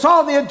Israel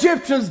saw the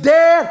Egyptians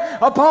dead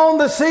upon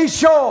the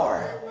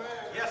seashore.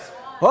 Yes.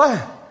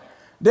 What?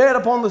 Dead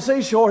upon the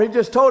seashore. He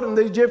just told them,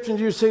 the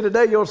Egyptians you see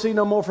today, you'll see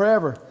no more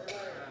forever.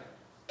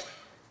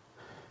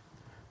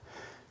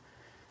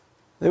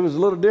 There was a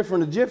little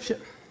different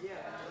Egyptian.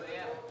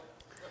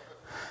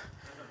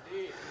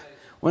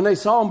 When they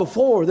saw them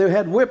before, they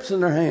had whips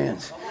in their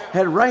hands,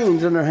 had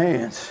reins in their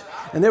hands,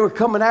 and they were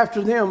coming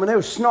after them, and they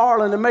were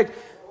snarling and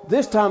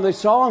This time they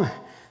saw them,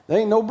 there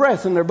ain't no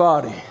breath in their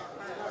body.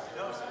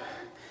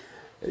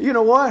 You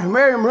know what?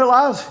 Miriam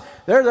realized,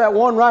 there's that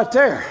one right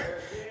there.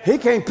 He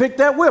can't pick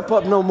that whip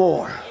up no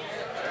more.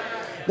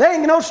 There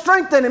ain't no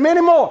strength in him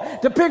anymore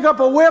to pick up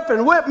a whip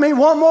and whip me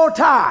one more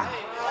time.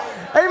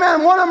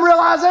 Amen. One of them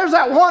realized there's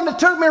that one that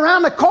took me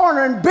around the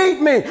corner and beat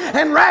me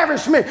and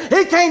ravished me.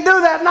 He can't do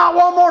that not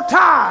one more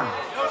time.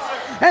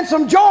 And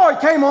some joy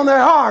came on their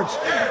hearts.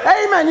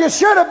 Amen. You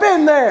should have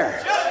been there.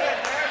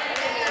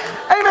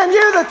 Amen.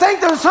 You that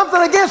think there was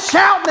something against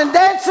shouting and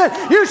dancing,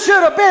 you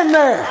should have been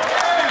there.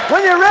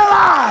 When you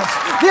realize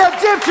the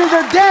Egyptians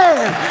are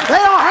dead, they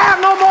don't have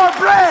no more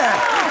bread,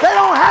 they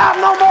don't have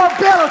no more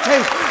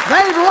abilities,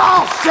 they've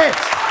lost it.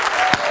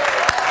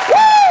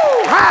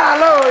 Woo!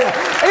 Hallelujah.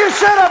 You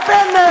should have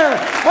been there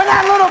when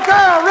that little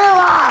girl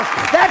realized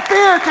that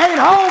fear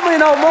can't hold me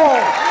no more.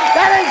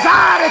 That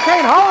anxiety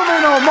can't hold me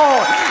no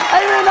more.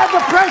 Amen. That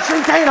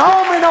depression can't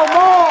hold me no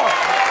more.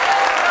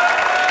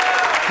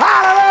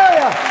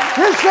 Hallelujah.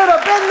 You should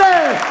have been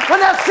there when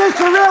that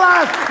sister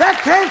realized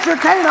that cancer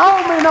can't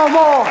hold me no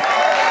more.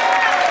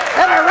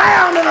 And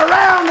around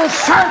this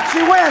church she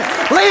went,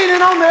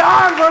 leaning on the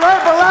arms of her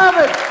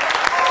beloved.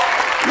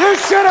 You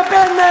should have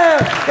been there.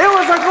 It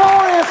was a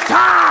glorious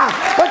time.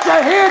 But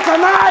you're here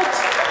tonight.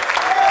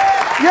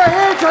 You're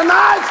here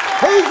tonight.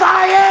 He's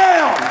I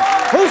am.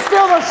 He's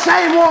still the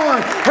same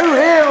one who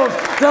heals,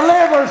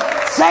 delivers,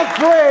 sets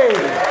free.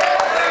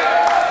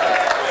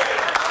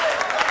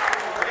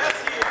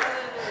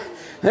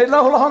 They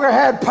no longer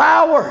had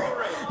power.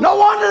 No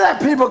wonder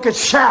that people could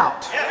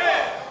shout.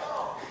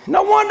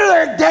 No wonder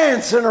they're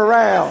dancing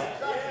around.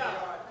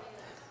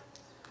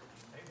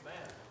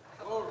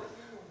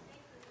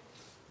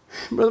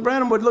 Brother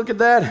Branham would look at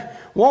that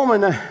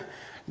woman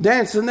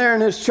dancing there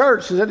in his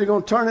church and said, they're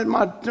going to turn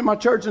my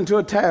church into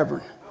a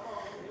tavern.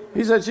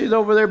 He said she's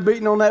over there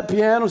beating on that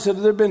piano. Said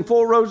there had been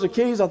 4 rows of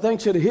keys. I think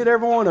she'd have hit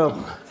every one of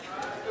them.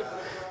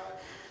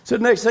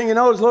 Said next thing you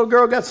know, this little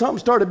girl got something,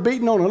 started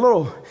beating on a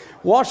little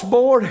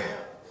washboard.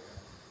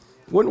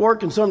 Wouldn't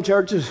work in some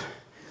churches.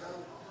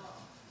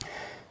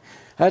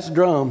 That's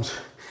drums.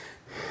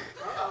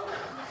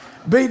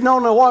 Beating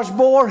on the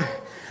washboard.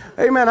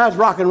 Amen, that's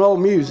rock and roll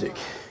music.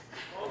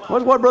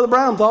 That's what Brother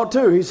Brown thought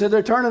too. He said,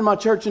 they're turning my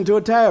church into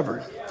a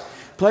tavern.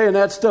 Playing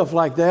that stuff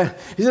like that.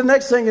 He said,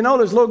 next thing you know,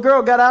 this little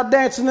girl got out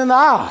dancing in the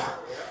aisle.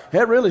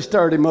 That really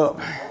stirred him up.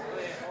 He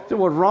said,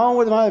 what's wrong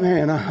with my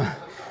man?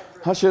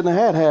 I shouldn't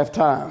have had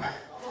halftime.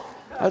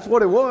 That's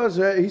what it was.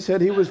 He said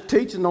he was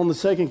teaching on the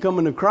second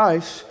coming of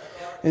Christ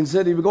and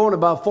said he was going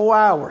about 4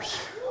 hours.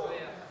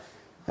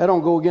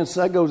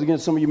 That goes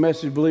against some of you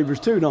message believers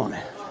too, don't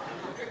it?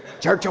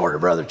 Church order,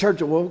 brother.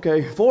 Church order. Well,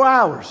 okay. 4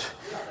 hours.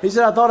 He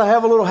said, I thought I'd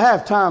have a little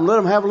halftime. Let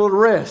them have a little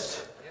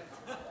rest.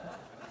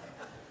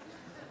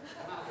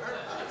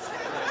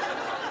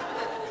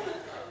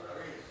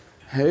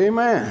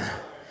 Amen.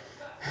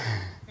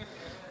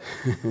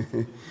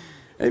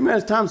 Amen.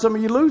 It's time some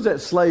of you lose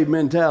that slave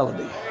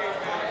mentality.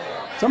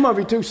 Some of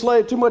you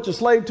too much a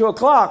slave to a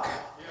clock.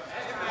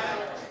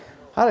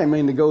 I didn't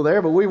mean to go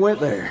there, but we went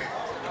there.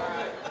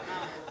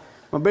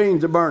 My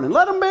beans are burning.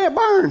 Let them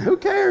burn. Who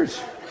cares?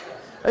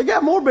 They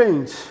got more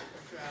beans.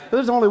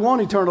 There's only one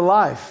eternal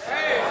life.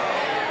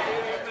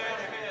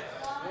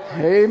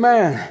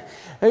 Amen.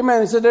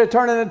 Amen. He said they're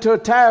turning it into a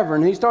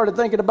tavern. He started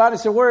thinking about it.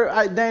 He said, where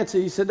I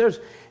dancing? He said, where's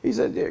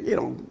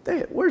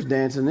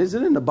dancing? Is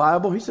it in the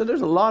Bible? He said,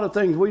 there's a lot of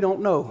things we don't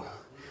know.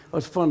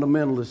 Us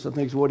fundamentalists, I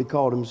think is what he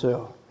called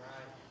himself.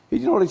 You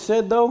know what he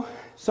said though?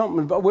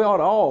 Something we ought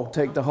to all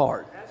take to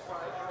heart.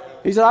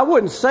 He said, I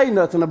wouldn't say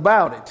nothing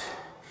about it.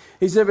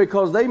 He said,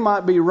 because they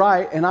might be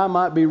right and I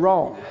might be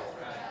wrong.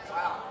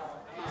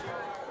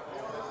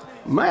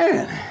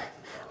 Man,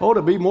 ought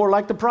to be more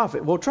like the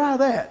prophet. Well, try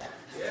that.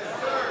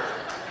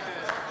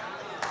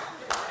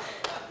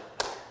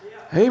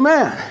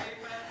 Amen.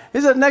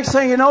 He said, next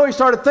thing you know, he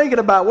started thinking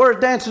about where's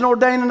dancing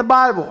ordained in the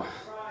Bible.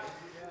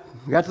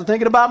 He got to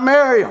thinking about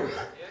Miriam,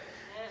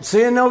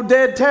 seeing no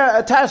dead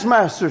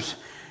taskmasters.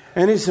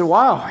 And he said,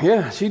 wow,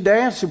 yeah, she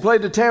danced. She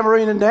played the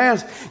tambourine and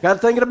danced.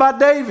 Got thinking about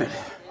David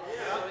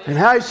and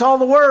how he saw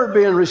the word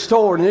being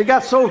restored. And he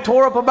got so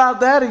tore up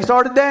about that, he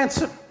started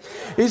dancing.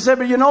 He said,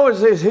 but you know,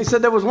 he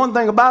said there was one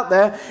thing about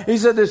that. He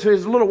said his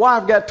little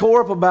wife got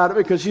tore up about it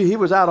because he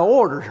was out of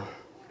order.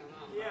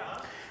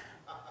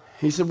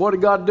 He said, what did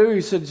God do?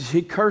 He said,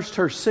 he cursed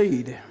her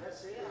seed.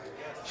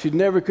 She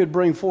never could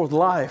bring forth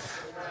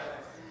life.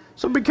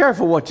 So be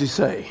careful what you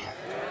say.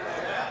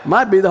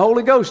 Might be the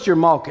Holy Ghost you're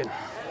mocking.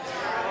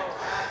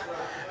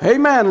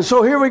 Amen. And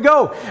so here we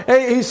go.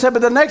 He said,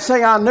 but the next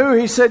thing I knew,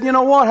 he said, you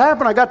know what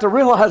happened? I got to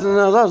realizing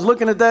as I was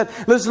looking at that,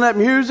 listening to that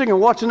music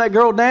and watching that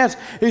girl dance,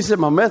 he said,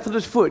 my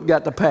Methodist foot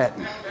got the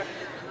pattern.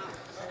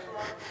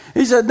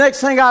 He said,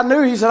 next thing I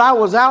knew, he said, I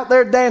was out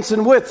there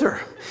dancing with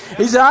her.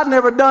 He said, I'd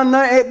never done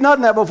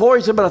that before.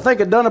 He said, but I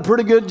think I'd done a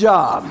pretty good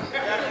job.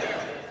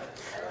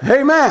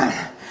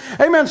 Amen.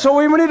 Amen. So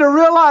we need to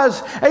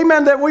realize,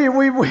 amen, that we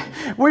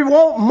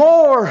want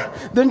more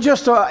than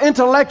just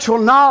intellectual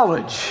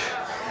knowledge.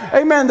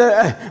 Amen.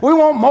 That we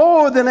want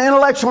more than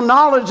intellectual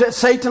knowledge that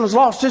Satan has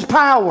lost his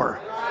power.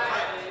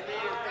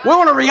 We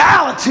want a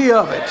reality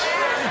of it.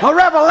 A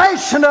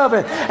revelation of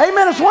it.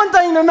 Amen. It's one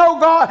thing to know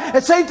God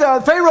and say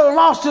Pharaoh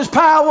lost his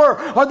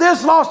power, or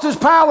this lost his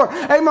power.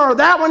 Amen. Or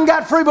that one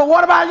got free. But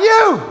what about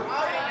you?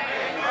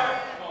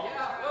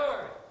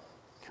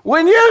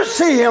 When you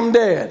see him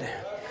dead,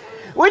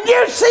 when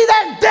you see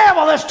that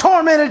devil that's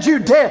tormented you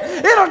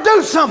dead, it'll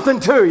do something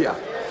to you.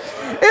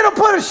 It'll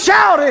put a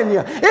shout in you.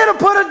 It'll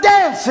put a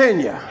dance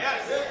in you.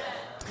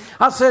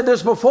 I said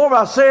this before, but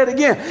I'll say it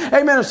again.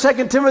 Amen. In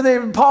 2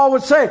 Timothy, Paul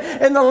would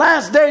say, in the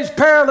last days,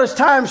 perilous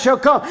times shall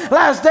come.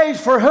 Last days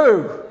for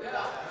who?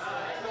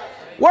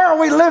 Where are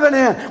we living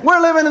in? We're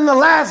living in the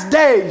last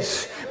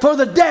days for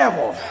the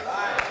devil.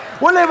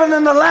 We're living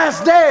in the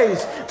last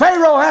days.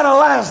 Pharaoh had a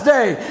last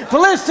day.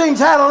 Philistines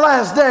had a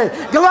last day.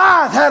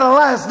 Goliath had a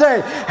last day.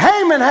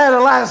 Haman had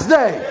a last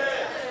day.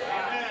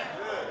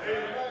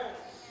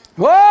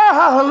 Oh,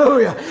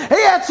 hallelujah.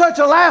 He had such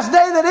a last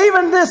day that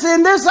even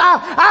in this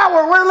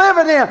hour we're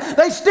living in,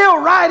 they still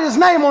write his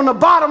name on the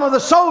bottom of the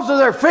soles of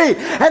their feet.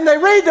 And they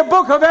read the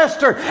book of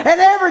Esther. And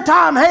every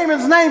time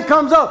Haman's name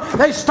comes up,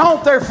 they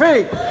stomp their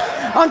feet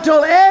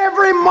until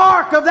every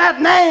mark of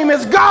that name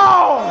is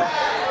gone.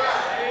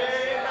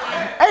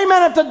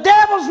 Amen. If the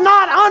devil's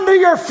not under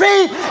your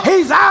feet,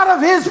 he's out of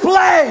his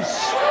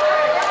place.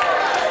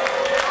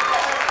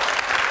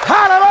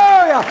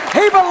 Hallelujah.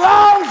 He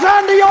belongs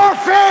under your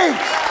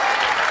feet.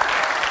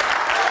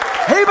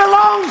 He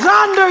belongs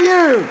under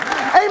you.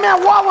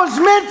 Amen. What was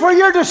meant for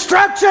your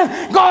destruction,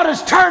 God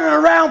is turning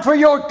around for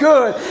your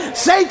good.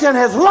 Satan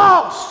has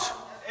lost.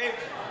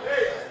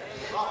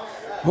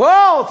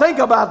 Whoa, think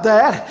about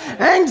that.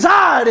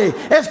 Anxiety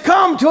has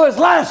come to his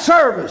last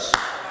service.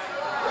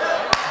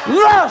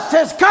 Lust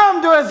has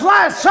come to his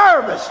last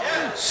service.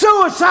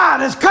 Suicide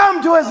has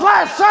come to his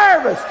last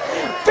service.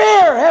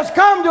 Fear has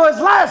come to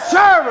his last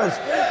service.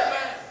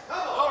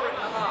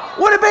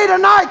 Would it be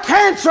tonight?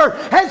 Cancer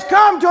has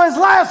come to his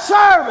last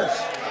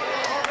service.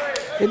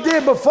 It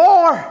did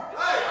before.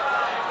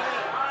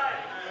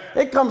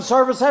 It comes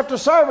service after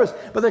service,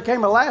 but there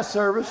came a last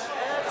service.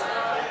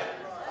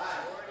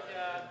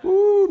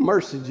 Ooh,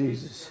 mercy,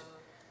 Jesus.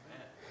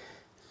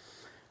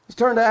 Let's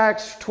turn to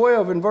Acts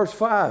 12 and verse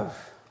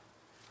 5.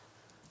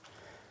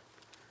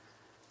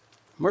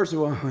 Mercy,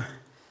 well,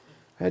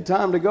 had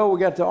time to go. We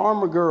got the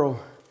armor girl.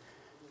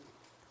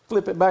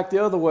 Flip it back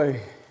the other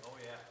way.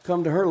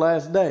 Come to her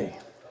last day.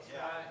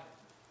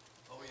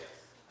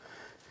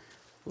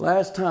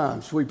 Last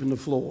time sweeping the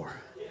floor.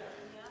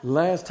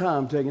 Last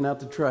time taking out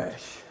the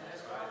trash.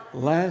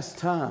 Last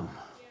time.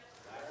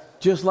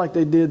 Just like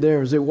they did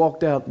there as they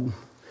walked out.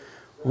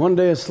 One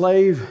day a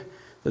slave,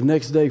 the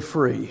next day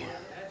free.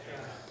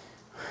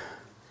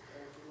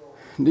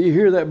 Do you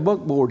hear that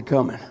buckboard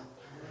coming?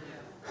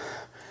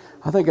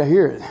 I think I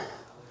hear it.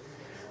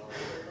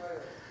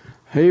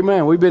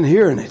 Amen. We've been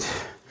hearing it.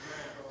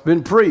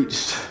 Been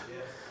preached.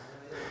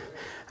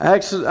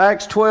 Acts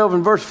 12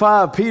 and verse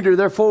 5, Peter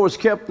therefore was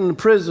kept in the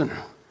prison.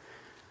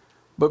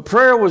 But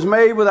prayer was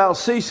made without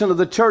ceasing of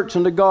the church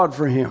unto God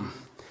for him.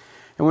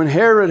 And when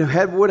Herod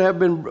would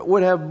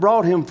have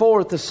brought him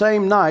forth the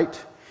same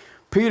night,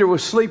 Peter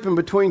was sleeping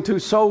between two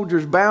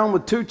soldiers, bound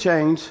with two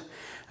chains,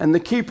 and the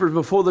keepers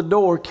before the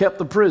door kept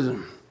the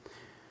prison.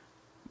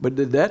 But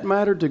did that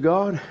matter to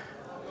God?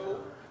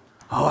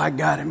 Oh, I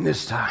got him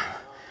this time.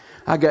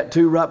 I got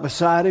two right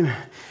beside him,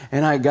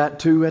 and I got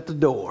two at the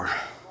door.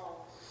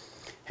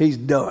 He's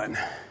done.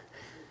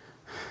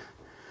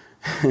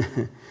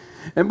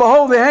 And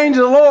behold, the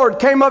angel of the Lord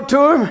came up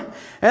to him,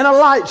 and a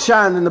light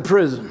shined in the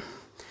prison.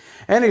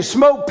 And he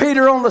smote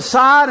Peter on the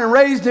side and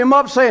raised him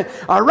up, saying,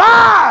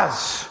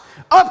 Arise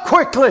up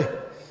quickly.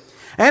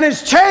 And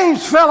his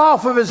chains fell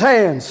off of his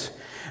hands.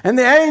 And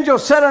the angel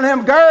said unto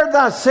him, Gird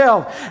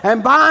thyself,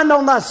 and bind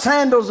on thy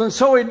sandals. And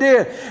so he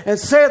did, and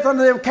saith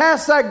unto them,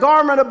 Cast thy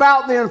garment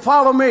about thee, and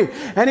follow me.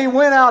 And he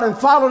went out and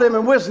followed him,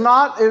 and wist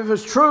not if it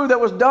was true that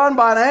was done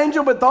by an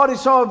angel, but thought he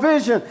saw a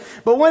vision.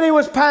 But when he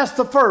was past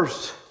the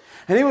first,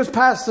 and he was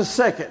past the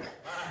second,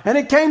 and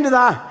it came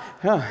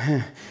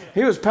to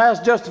he was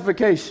past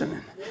justification,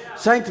 and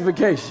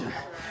sanctification,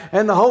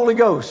 and the Holy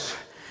Ghost.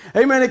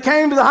 Amen. It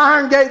came to the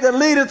iron gate that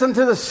leadeth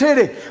into the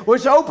city,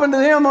 which opened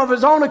to him of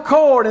his own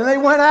accord. And they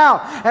went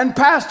out and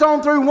passed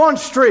on through one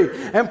street.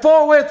 And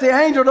forthwith the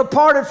angel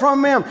departed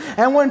from him.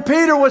 And when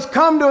Peter was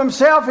come to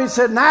himself, he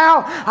said,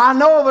 Now I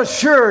know of a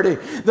surety,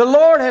 the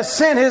Lord has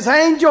sent his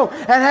angel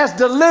and has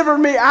delivered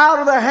me out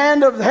of the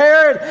hand of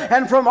Herod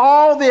and from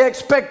all the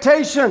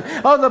expectation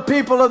of the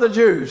people of the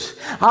Jews.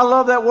 I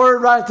love that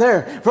word right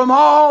there. From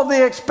all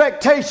the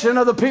expectation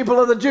of the people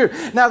of the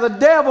Jews. Now the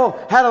devil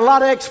had a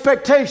lot of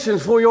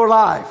expectations for your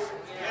life.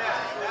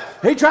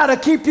 He tried to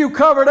keep you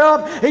covered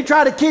up. He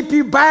tried to keep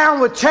you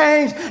bound with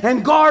chains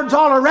and guards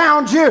all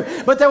around you.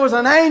 But there was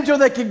an angel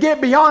that could get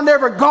beyond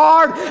every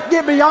guard,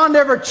 get beyond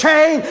every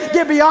chain,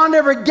 get beyond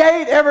every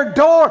gate, every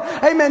door.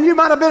 Amen. You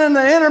might have been in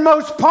the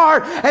innermost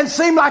part and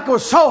seemed like it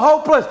was so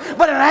hopeless,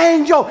 but an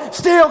angel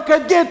still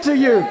could get to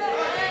you.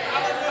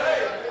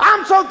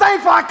 I'm so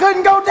thankful I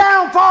couldn't go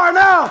down far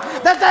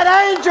enough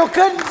that angel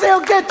couldn't still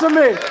get to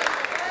me.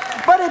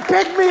 But he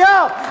picked me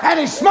up and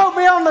he smote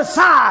me on the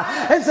side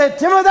and said,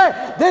 Timothy,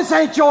 this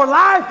ain't your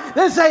life.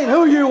 This ain't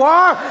who you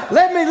are.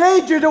 Let me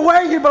lead you to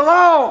where you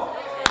belong.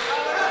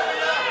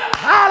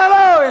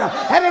 Hallelujah.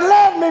 And he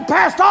led me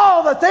past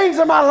all the things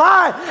in my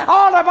life,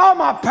 all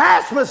my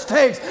past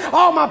mistakes,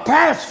 all my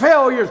past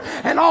failures,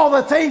 and all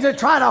the things that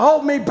try to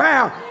hold me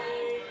bound.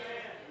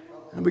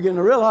 I begin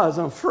to realize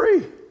I'm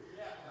free.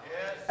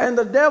 And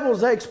the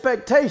devil's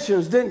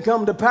expectations didn't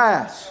come to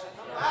pass.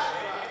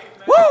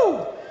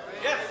 Woo!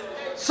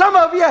 Some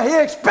of you, he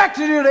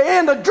expected you to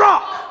end a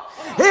drunk.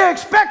 He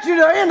expects you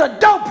to end a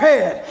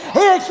dopehead.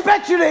 He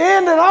expects you to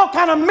end in all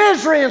kind of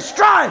misery and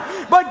strife.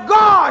 But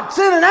God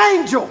sent an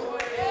angel.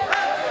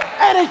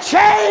 And he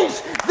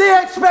changed the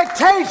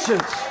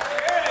expectations.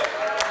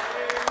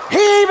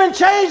 He even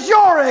changed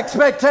your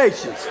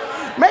expectations.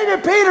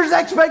 Maybe Peter's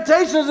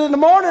expectations in the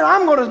morning,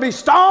 I'm going to be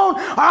stoned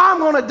or I'm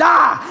going to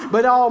die.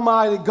 But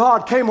Almighty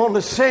God came on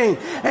the scene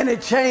and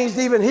it changed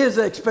even his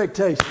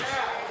expectations.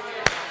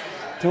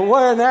 To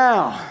where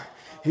now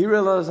he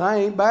realized I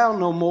ain't bound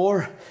no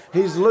more.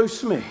 He's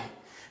loosed me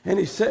and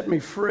he set me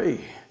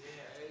free.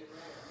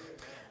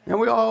 And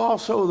we all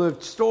also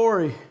the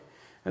story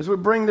as we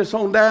bring this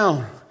on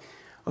down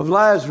of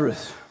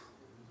Lazarus.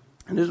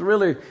 And this is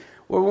really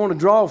where we want to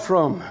draw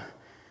from.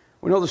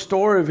 We know the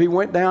story of he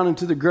went down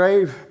into the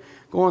grave,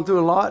 going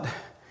through a lot,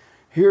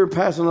 here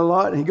passing a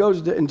lot, and he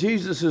goes to, and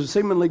Jesus is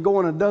seemingly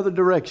going another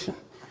direction.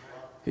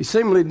 He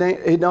seemingly,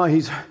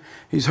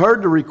 he's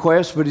heard the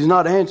request, but he's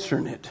not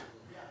answering it.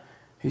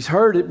 He's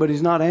heard it, but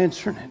he's not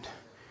answering it.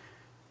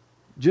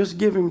 Just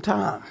give him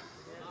time.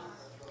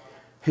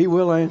 He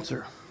will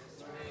answer.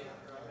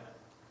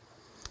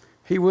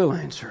 He will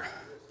answer.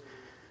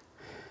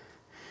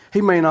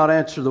 He may not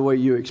answer the way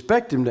you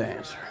expect him to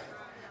answer,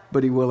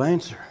 but he will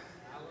answer.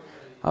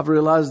 I've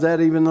realized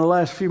that even in the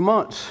last few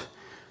months.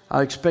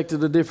 I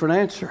expected a different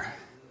answer,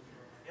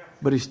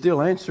 but he still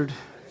answered.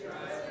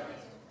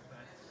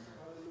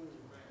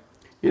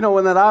 You know,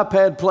 when that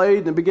iPad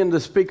played and began to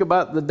speak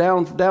about the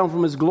down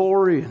from his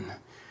glory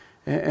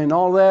and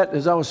all that,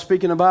 as I was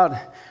speaking about,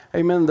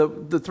 amen,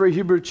 the three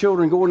Hebrew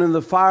children going in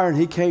the fire and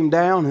he came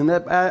down and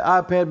that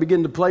iPad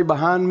began to play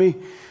behind me.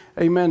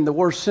 Amen, the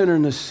worst sinner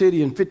in the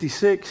city in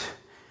 56,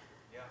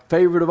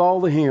 favorite of all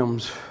the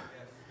hymns.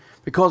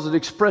 Because it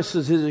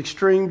expresses his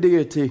extreme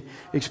deity,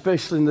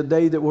 especially in the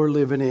day that we're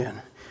living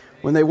in.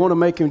 When they want to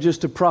make him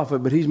just a prophet,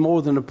 but he's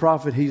more than a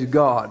prophet, he's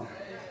God.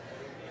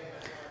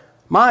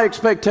 My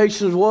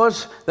expectations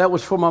was, that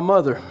was for my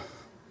mother.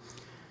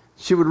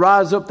 She would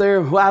rise up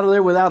there, out of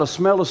there without a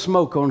smell of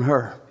smoke on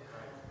her.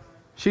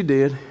 She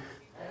did.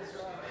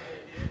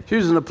 She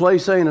was in a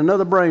place saying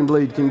another brain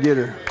bleed can get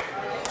her.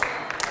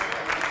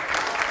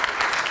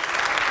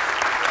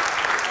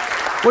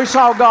 We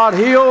saw God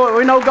heal.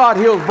 We know God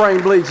heals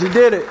brain bleeds. He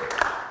did it.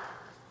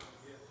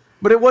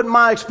 But it wasn't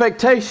my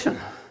expectation.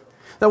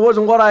 That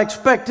wasn't what I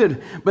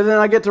expected. But then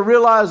I get to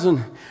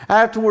realizing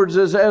afterwards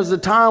as the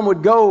time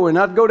would go and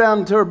I'd go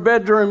down to her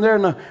bedroom there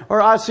in the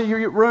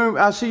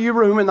ICU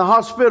room in the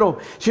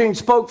hospital. She ain't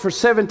spoke for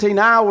 17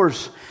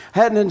 hours.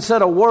 Hadn't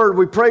said a word.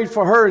 We prayed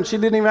for her and she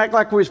didn't even act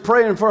like we was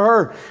praying for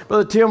her.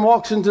 Brother Tim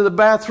walks into the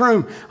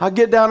bathroom. I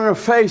get down in her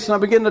face and I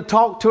begin to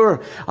talk to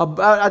her.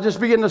 I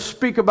just begin to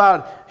speak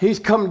about he's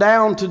come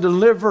down to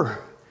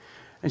deliver.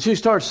 And she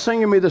starts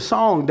singing me the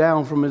song,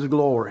 Down from His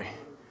Glory.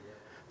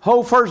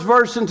 Whole first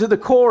verse into the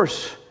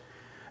chorus.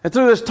 And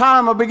through this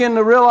time I begin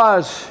to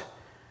realize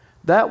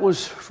that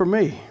was for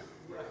me.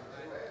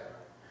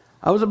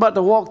 I was about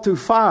to walk through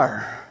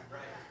fire,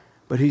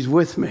 but he's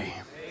with me.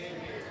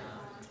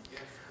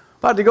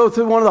 About to go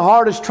through one of the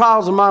hardest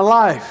trials of my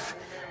life,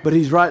 but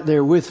he's right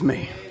there with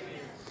me.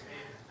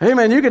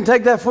 Amen. You can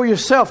take that for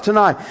yourself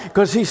tonight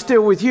because he's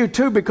still with you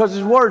too because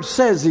his word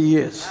says he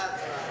is.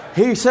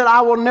 He said,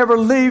 I will never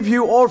leave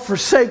you or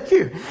forsake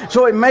you.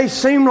 So it may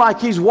seem like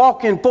he's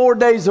walking 4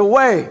 days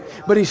away,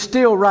 but he's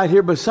still right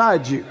here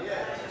beside you.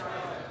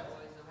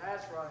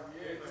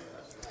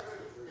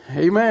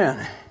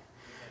 Amen.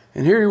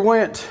 And here he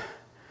went.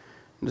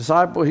 He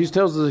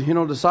tells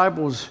the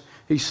disciples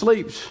he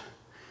sleeps.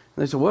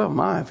 They said,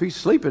 well, if he's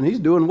sleeping, he's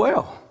doing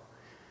well.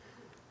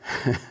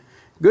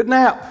 Good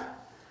nap.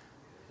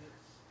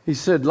 He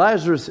said,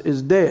 Lazarus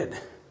is dead.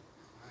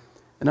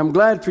 And I'm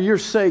glad for your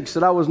sakes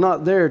that I was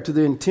not there to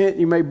the intent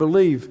you may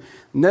believe.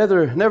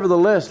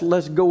 Nevertheless,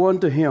 let's go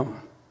unto him.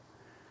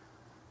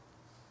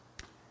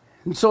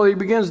 And so he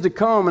begins to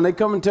come, and they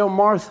come and tell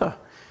Martha,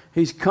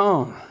 he's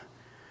come.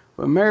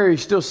 But Mary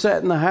still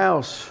sat in the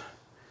house.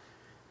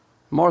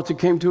 Martha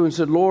came to him and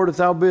said, Lord, if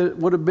thou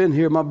would have been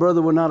here, my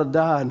brother would not have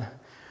died.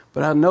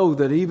 But I know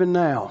that even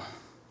now,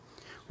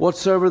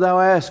 whatsoever thou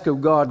ask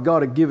of God,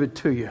 God will give it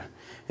to you.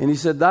 And he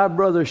said, thy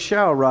brother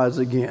shall rise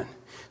again.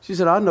 She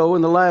said, I know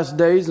in the last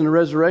days in the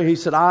resurrection. He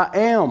said, I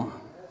am.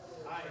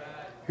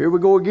 Here we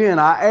go again.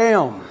 I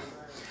am.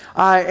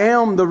 I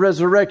am the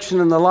resurrection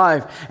and the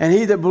life. And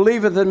he that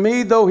believeth in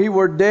me, though he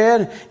were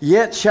dead,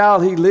 yet shall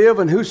he live.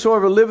 And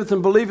whosoever liveth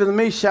and believeth in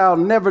me shall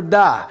never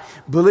die.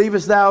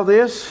 Believest thou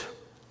this?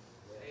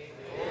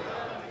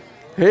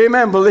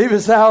 Amen.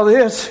 Believest thou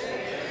this?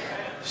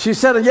 She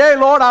said, yea,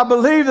 Lord, I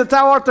believe that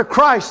thou art the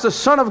Christ, the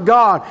Son of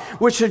God,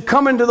 which should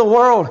come into the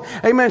world.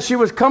 Amen. She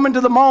was coming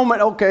to the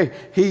moment. Okay,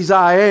 he's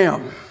I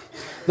am.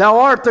 Thou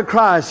art the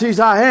Christ. He's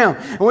I am.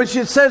 And when she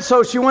had said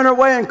so, she went her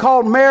way and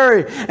called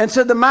Mary and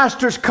said, the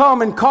Master's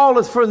come and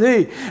calleth for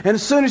thee. And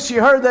as soon as she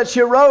heard that,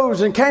 she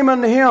arose and came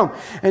unto him.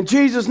 And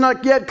Jesus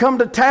not yet come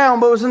to town,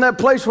 but was in that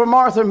place where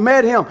Martha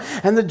met him.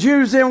 And the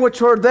Jews then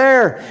which were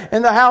there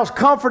in the house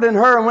comforted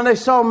her. And when they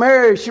saw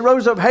Mary, she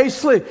rose up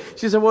hastily.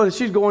 She said, well,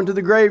 she's going to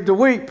the grave to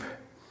weep.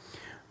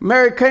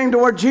 Mary came to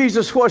where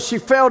Jesus was. She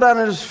fell down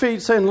at his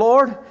feet, saying,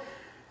 Lord,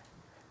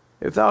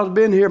 if thou had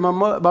been here,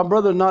 my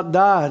brother had not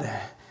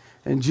died.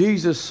 And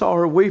Jesus saw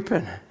her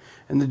weeping,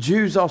 and the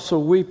Jews also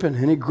weeping,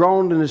 and he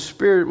groaned in his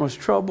spirit and was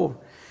troubled.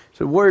 He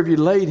said, where have you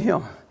laid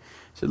him? He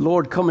said,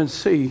 Lord, come and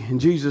see. And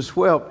Jesus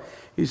wept.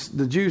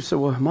 The Jews said,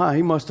 well,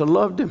 he must have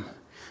loved him.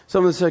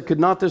 Some of them said,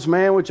 could not this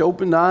man which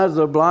opened the eyes of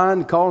the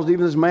blind, caused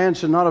even this man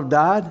should not have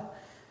died?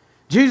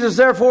 Jesus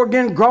therefore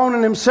again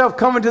groaning himself,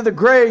 coming to the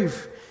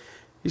grave,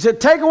 he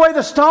said, take away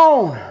the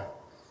stone.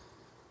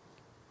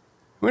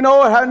 We know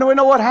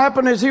what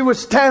happened as he would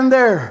stand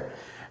there.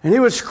 And he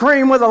would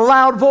scream with a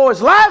loud voice,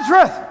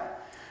 Lazarus,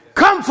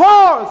 come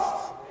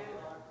forth.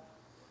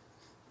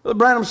 Brother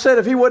Branham said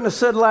if he wouldn't have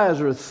said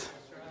Lazarus,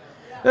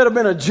 there'd have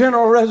been a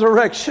general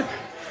resurrection.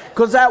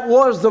 Because that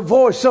was the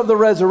voice of the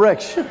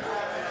resurrection.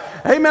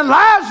 Amen.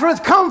 Lazarus,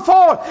 come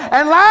forth.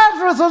 And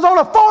Lazarus was on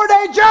a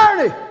 4-day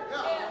journey.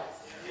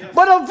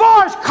 But a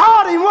voice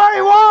caught him where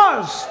he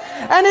was.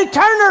 And he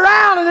turned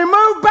around and he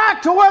moved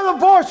back to where the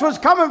voice was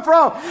coming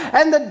from.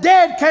 And the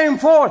dead came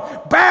forth,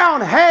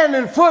 bound hand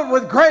and foot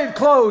with grave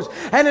clothes.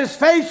 And his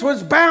face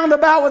was bound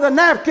about with a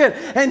napkin.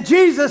 And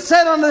Jesus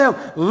said unto them,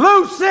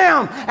 loose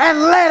them and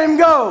let him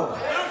go.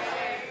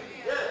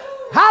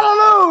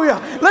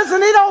 Hallelujah.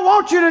 Listen, he don't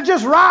want you to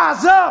just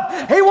rise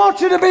up. He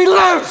wants you to be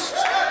loosed.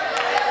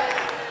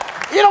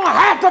 You don't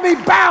have to be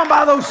bound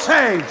by those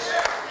things.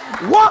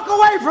 Walk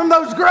away from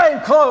those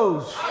grave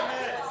clothes.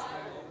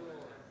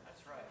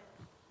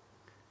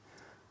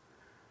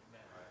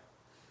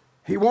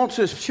 He wants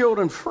his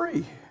children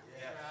free.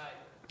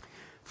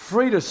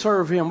 Free to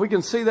serve him. We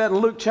can see that in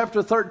Luke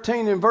chapter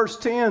 13 and verse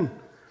 10.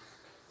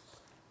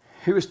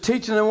 He was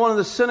teaching in one of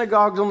the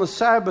synagogues on the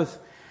Sabbath.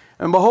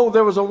 And behold,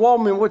 there was a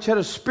woman which had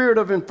a spirit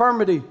of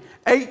infirmity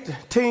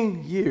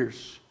 18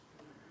 years.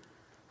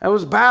 And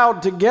was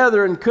bowed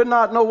together and could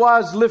not no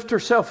wise lift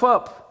herself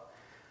up.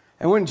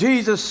 And when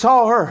Jesus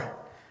saw her,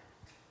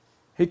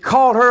 he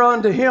called her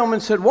unto him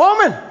and said,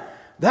 woman,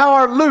 thou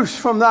art loosed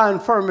from thy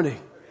infirmity.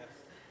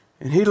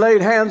 And he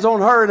laid hands on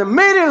her, and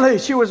immediately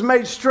she was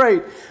made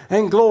straight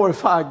and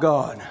glorified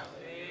God.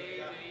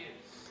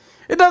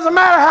 It doesn't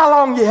matter how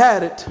long you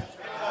had it.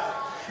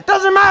 It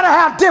doesn't matter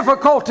how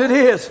difficult it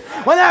is.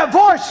 When that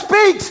voice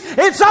speaks,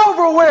 it's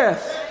over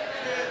with.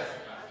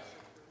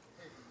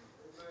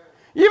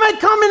 You may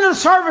come into the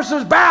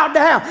services bowed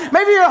down.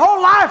 Maybe your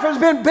whole life has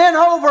been bent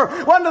over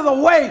under the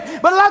weight.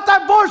 But let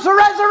that voice of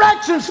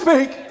resurrection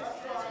speak.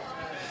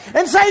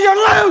 And say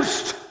you're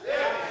loosed.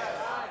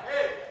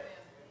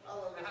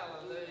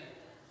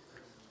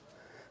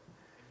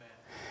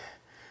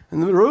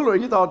 And the ruler,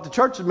 you thought the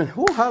church had been,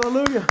 oh,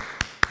 hallelujah.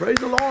 Praise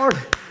the Lord.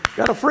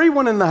 Got a free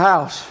one in the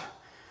house.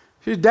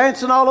 She's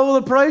dancing all over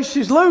the place.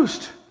 She's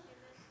loosed.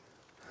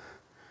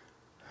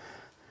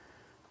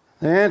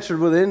 They answered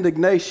with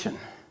indignation.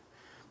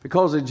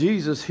 Because of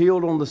Jesus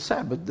healed on the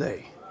Sabbath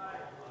day.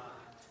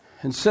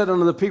 And said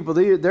unto the people,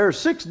 there are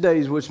 6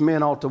 days which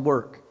men ought to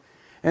work.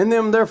 And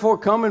them therefore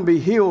come and be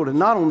healed, and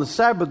not on the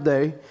Sabbath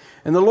day.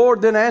 And the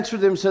Lord then answered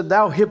them and said,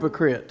 thou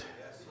hypocrite.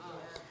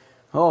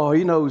 Oh,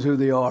 he knows who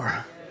they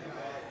are.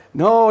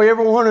 No,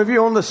 every one of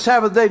you on the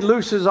Sabbath day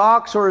loose his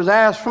ox or his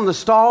ass from the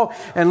stall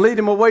and lead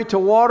him away to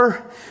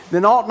water.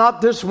 Then ought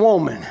not this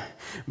woman,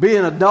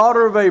 being a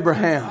daughter of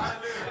Abraham,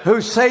 who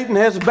Satan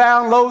has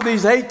bound low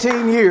these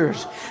 18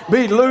 years,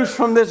 be loosed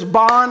from this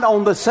bond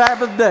on the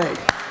Sabbath day.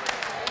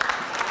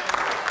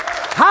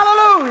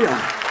 Hallelujah.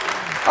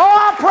 Oh,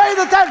 I pray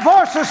that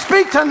voice will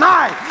speak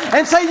tonight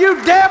and say, you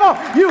devil,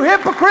 you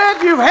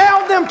hypocrite, you've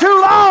held them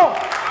too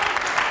long.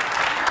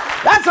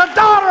 That's a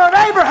daughter of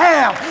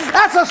Abraham.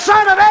 That's a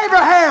son of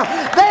Abraham.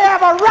 They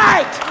have a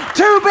right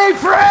to be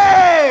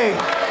free.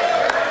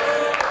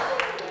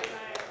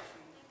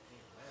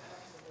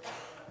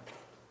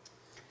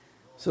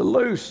 So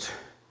loosed.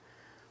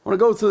 I want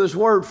to go through this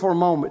word for a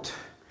moment.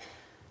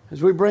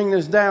 As we bring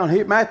this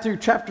down, Matthew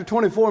chapter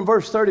 24 and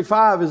verse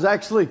 35 is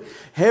actually,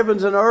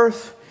 heavens and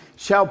earth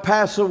shall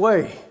pass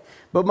away,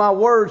 but my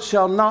words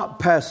shall not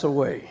pass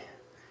away.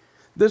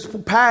 This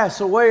pass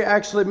away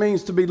actually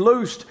means to be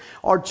loosed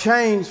or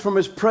changed from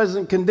its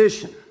present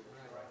condition.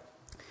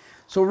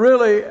 So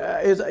really,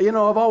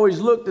 I've always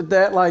looked at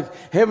that like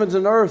heavens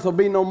and earth will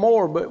be no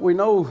more, but we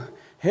know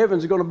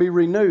heaven's going to be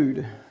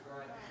renewed.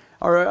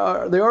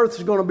 Or the earth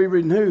is going to be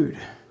renewed.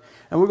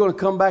 And we're going to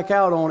come back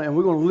out on it and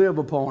we're going to live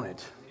upon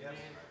it.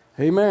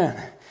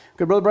 Amen.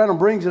 Because Brother Branham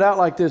brings it out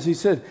like this. He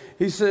said,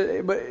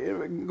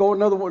 but go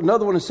another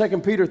one in 2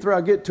 Peter 3,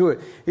 I'll get to it.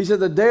 He said,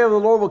 the day of the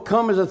Lord will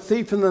come as a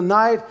thief in the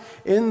night,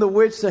 in the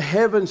which the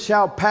heavens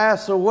shall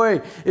pass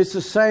away. It's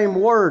the same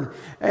word.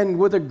 And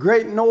with a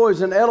great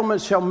noise, and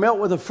elements shall melt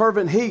with a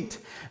fervent heat.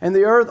 And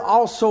the earth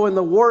also and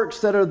the works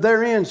that are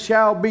therein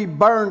shall be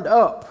burned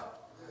up.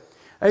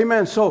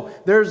 Amen. So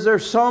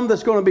there's some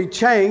that's going to be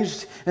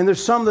changed, and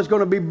there's some that's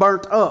going to be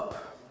burnt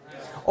up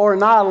or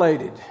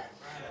annihilated.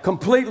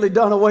 Completely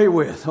done away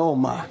with. Oh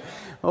my.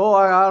 Oh,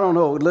 I don't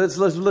know.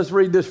 Let's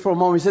read this for a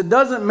moment. He said,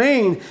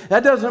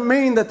 that doesn't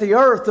mean that the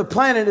earth, the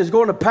planet is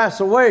going to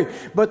pass away,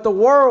 but the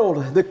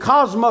world, the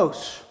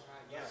cosmos,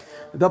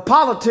 the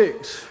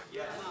politics,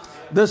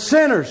 the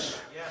sinners,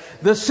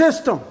 the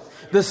system,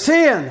 the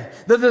sin,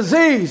 the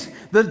disease,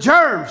 the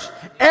germs,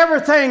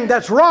 everything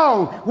that's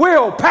wrong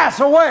will pass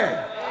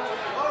away.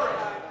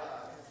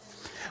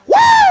 Woo!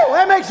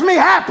 That makes me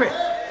happy.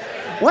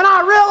 When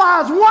I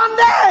realize one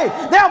day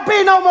there'll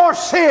be no more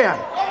sin.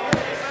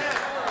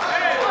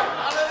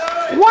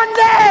 One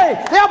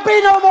day there'll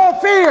be no more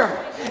fear.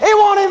 It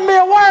won't even be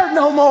a word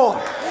no more.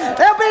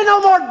 There'll be no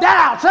more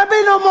doubts. There'll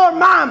be no more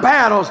mind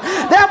battles.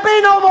 There'll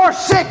be no more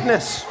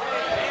sickness.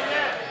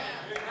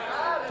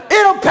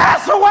 It'll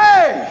pass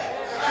away.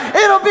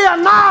 It'll be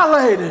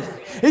annihilated.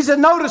 He said,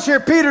 notice here,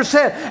 Peter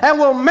said, and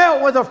will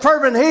melt with a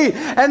fervent heat,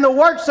 and the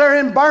works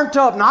therein burnt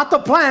up. Not the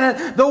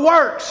planet, the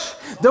works.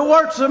 The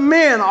works of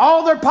men,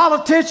 all their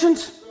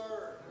politicians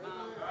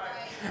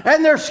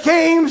and their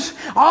schemes,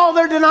 all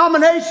their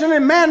denomination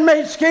and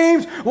man-made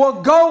schemes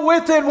will go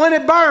with it when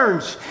it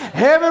burns.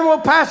 Heaven will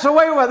pass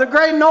away with a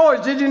great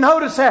noise. Did you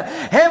notice that?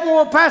 Heaven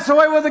will pass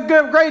away with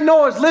a great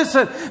noise.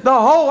 Listen,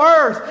 the whole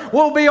earth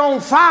will be on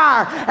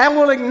fire and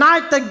will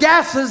ignite the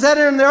gases that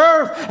are in the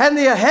earth and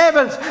the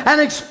heavens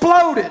and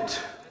explode it.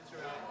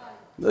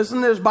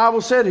 Listen to this.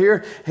 Bible said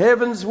here, the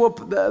heavens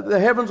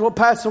will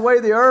pass away,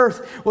 the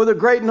earth with a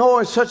great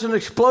noise. Such an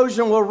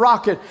explosion will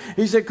rock it.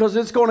 He said, because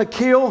it's going to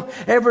kill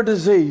every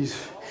disease.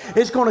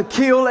 It's going to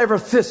kill every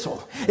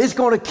thistle. It's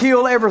going to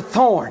kill every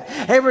thorn.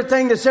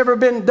 Everything that's ever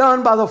been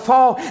done by the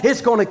fall,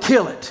 it's going to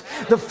kill it.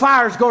 The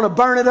fire's going to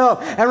burn it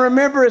up. And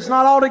remember, it's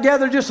not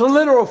altogether just a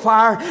literal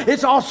fire.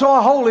 It's also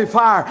a holy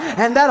fire.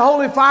 And that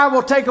holy fire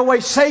will take away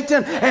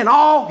Satan and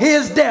all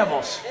his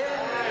devils.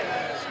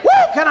 Woo!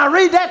 Can I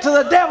read that to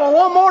the devil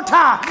one more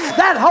time?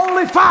 That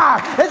holy fire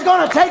is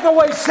going to take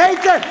away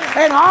Satan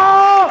and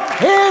all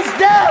his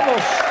devils.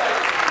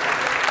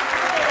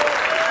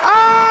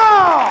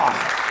 Oh!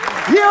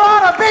 You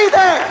ought to be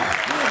there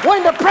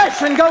when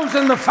depression goes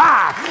in the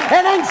fire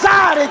and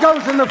anxiety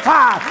goes in the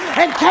fire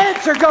and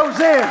cancer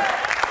goes in.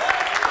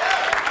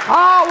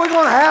 Oh, we're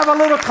going to have a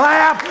little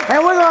clap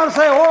and we're going to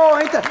say, oh,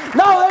 ain't that?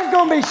 No, there's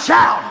going to be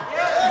shouting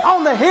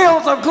on the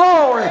hills of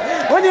glory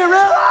when you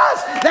realize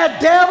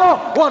that devil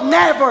will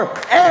never,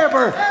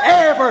 ever,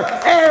 ever,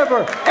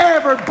 ever,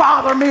 ever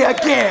bother me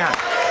again.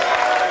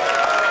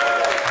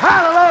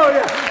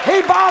 Hallelujah.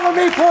 He bothered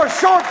me for a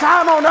short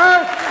time on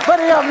earth, but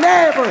he'll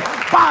never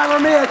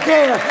bother me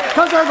again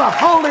because there's a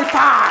holy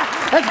fire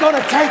that's going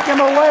to take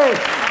him away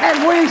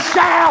and we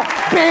shall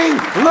be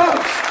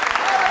loose.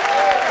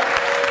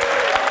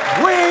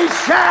 We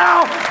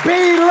shall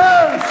be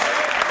loose.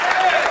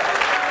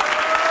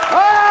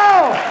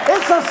 Oh,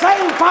 it's the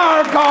same fire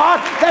of God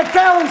that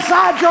fell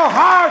inside your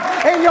heart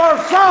and your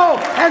soul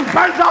and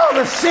burnt all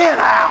the sin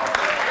out.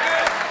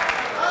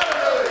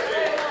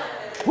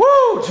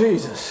 Woo,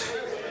 Jesus.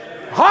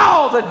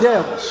 All the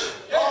devils.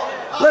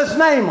 Let's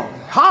name them.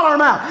 Holler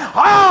them out.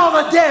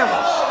 All the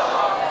devils.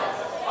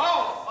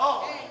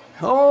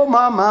 Oh,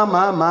 my.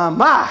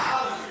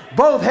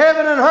 Both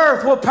heaven and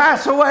earth will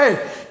pass away,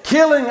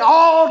 killing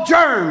all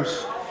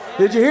germs.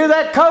 Did you hear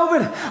that,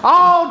 COVID?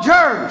 All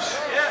germs.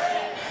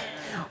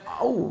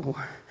 Oh,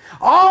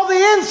 all the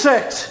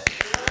insects.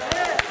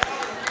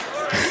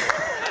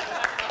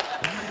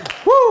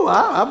 Woo,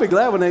 I'll be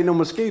glad when there ain't no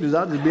mosquitoes.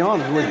 I'll just be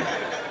honest with you.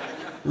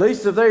 At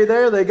least if they're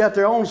there, they got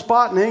their own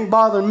spot and they ain't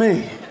bothering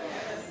me.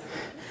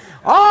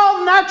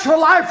 All natural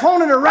life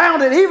on and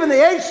around it, even the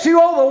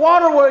H2O, the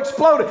water will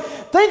explode.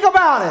 Think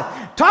about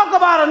it. Talk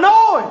about a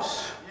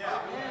noise.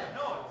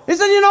 He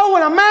said,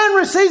 when a man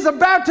receives the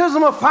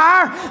baptism of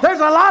fire,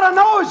 there's a lot of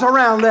noise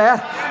around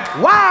that.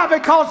 Why?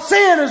 Because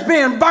sin is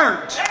being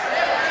burnt.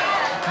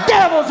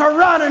 Devils are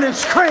running and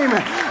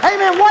screaming.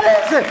 Amen. What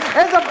is it?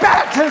 There's a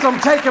baptism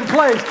taking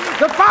place.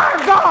 The fire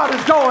of God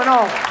is going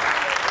on.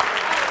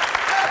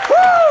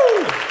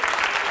 Woo!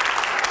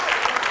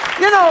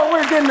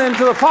 We're getting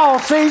into the fall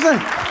season.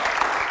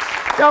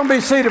 Y'all can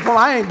be seated for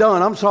I ain't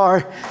done. I'm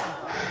sorry.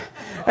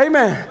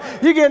 Amen.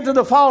 You get into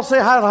the fall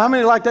season. How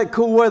many like that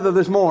cool weather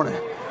this morning?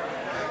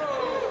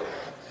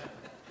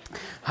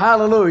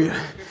 Hallelujah.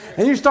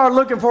 And you start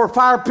looking for a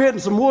fire pit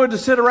and some wood to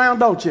sit around,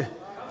 don't you?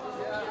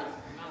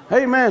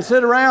 Amen.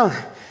 Sit around,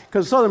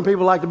 because Southern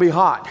people like to be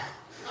hot.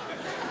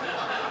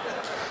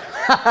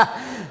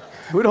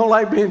 We don't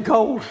like being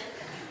cold.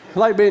 We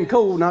like being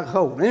cold, not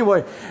cold.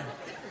 Anyway,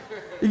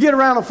 you get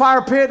around a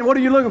fire pit, and what are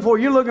you looking for?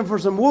 You're looking for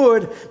some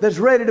wood that's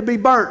ready to be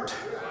burnt.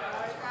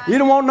 You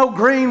don't want no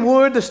green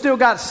wood that's still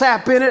got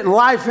sap in it and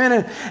life in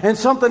it and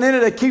something in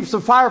it that keeps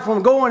the fire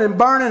from going and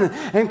burning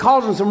and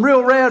causing some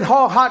real red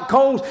hot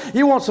coals.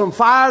 You want some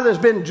fire that's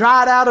been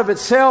dried out of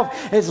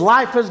itself. Its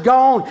life is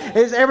gone.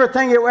 It's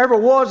everything it ever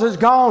was is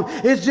gone.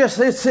 It's just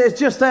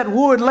that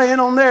wood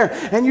laying on there,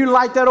 and you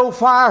light that old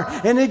fire,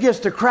 and it gets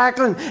to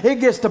crackling, it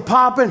gets to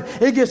popping,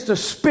 it gets to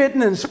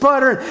spitting and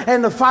sputtering,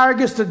 and the fire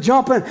gets to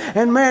jumping,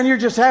 and man, you're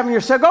just having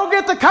yourself, go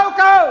get the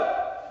cocoa.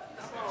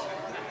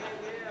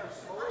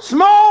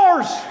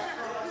 S'mores.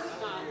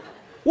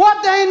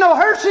 What? There ain't no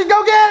Hershey's.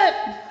 Go get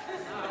it.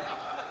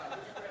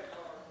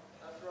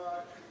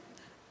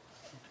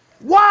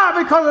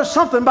 Why? Because there's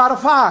something about a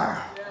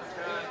fire.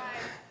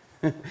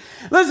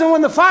 Listen,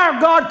 when the fire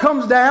of God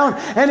comes down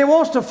and it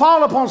wants to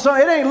fall upon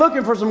something, it ain't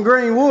looking for some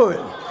green wood.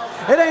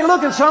 It ain't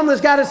looking for something that's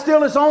got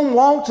its own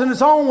wants and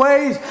its own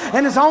ways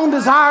and its own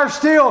desires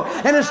still,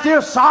 and it's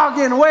still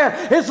soggy and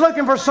wet. It's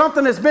looking for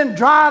something that's been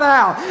dried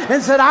out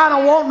and said, I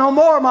don't want no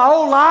more of my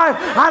old life.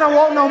 I don't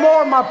want no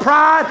more of my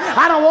pride.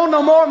 I don't want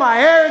no more of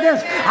my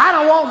arrogance. I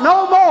don't want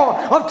no more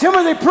of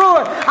Timothy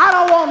Pruitt. I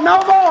don't want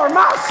no more of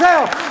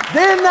myself.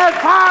 Then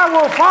that fire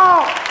will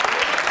fall.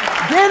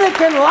 Then it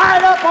can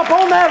light up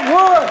on that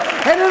wood,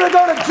 and it'll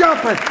go to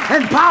jumping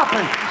and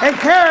popping and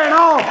carrying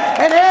on,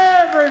 and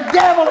every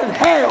devil in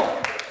hell.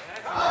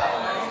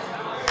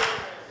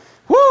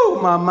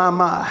 Woo,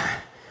 my.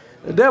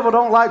 The devil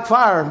don't like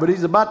fire, but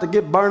he's about to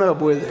get burnt up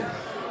with it.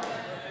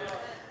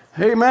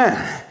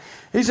 Amen.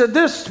 He said,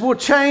 this will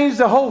change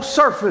the whole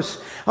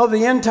surface of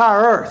the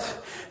entire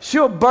earth.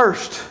 She'll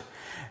burst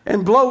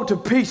and blow to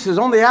pieces.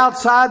 On the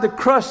outside, the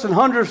crust and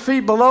hundreds of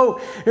feet below,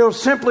 it'll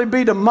simply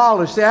be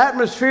demolished. The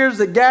atmospheres,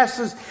 the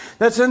gases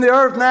that's in the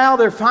earth now,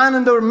 they're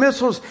finding their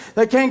missiles.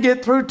 They can't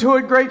get through to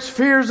it. Great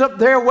spheres up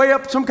there, way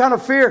up, some kind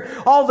of fear.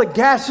 All the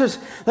gases,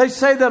 they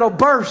say, that'll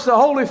burst. The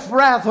holy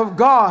wrath of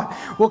God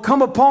will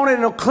come upon it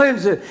and it'll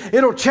cleanse it.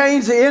 It'll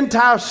change the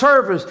entire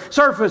surface.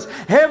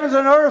 Heavens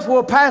and earth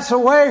will pass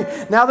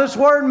away. Now, this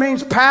word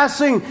means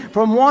passing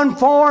from one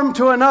form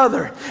to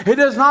another. It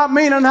does not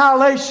mean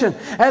annihilation,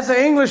 as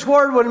the English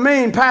word would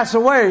mean, pass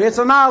away. It's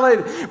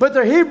annihilated. But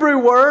the Hebrew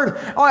word,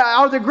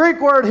 or the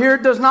Greek word here,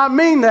 does not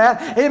mean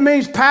that. It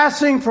means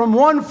passing from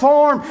one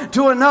form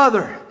to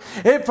another.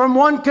 From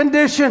one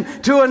condition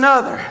to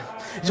another.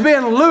 It's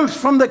being loosed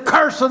from the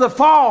curse of the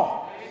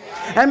fall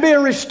and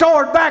being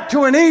restored back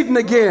to an Eden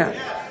again.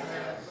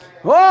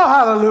 Oh,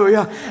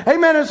 hallelujah.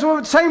 Amen. And so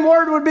the same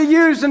word would be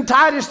used in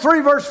Titus 3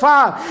 verse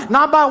 5.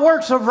 Not by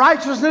works of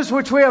righteousness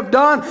which we have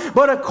done,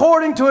 but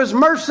according to His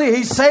mercy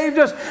He saved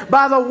us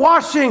by the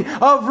washing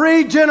of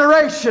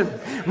regeneration.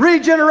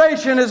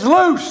 Regeneration is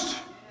loose.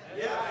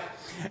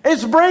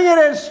 It's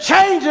it's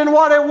changing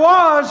what it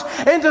was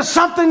into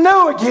something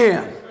new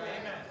again.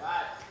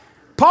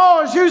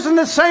 Paul is using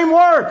the same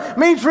word. It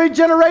means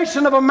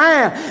regeneration of a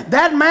man.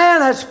 That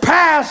man has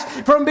passed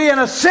from being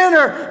a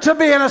sinner to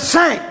being a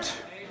saint.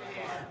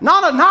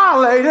 Not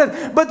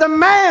annihilated, but the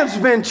man's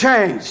been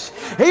changed.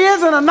 He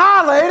isn't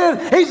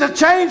annihilated. He's a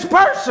changed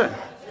person.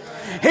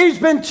 He's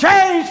been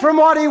changed from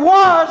what he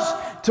was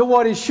to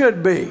what he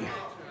should be.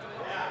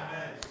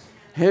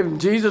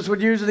 Jesus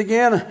would use it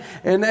again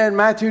in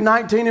Matthew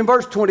 19 and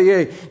verse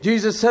 28.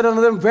 Jesus said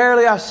unto them,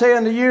 verily I say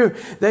unto you,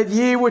 that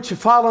ye which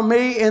follow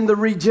me in the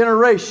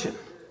regeneration,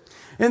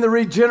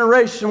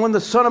 when the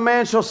Son of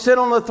Man shall sit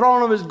on the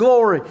throne of His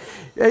glory.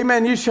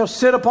 Amen. You shall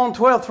sit upon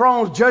 12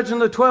 thrones, judging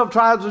the 12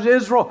 tribes of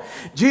Israel.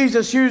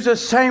 Jesus used the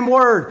same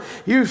word.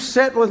 You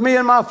sit with me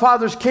in my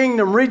Father's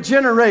kingdom,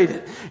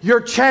 regenerated.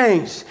 You're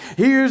changed.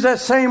 He used that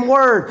same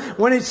word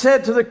when He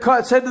said to the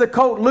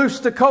coat, loose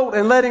the coat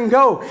and let him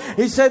go.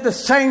 He said the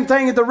same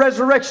thing at the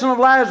resurrection of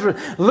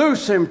Lazarus.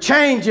 Loose him,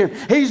 change him.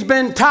 He's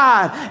been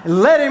tied.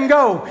 Let him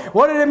go.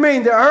 What did it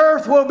mean? The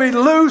earth will be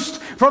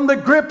loosed from the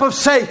grip of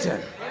Satan.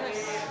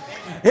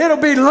 It'll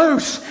be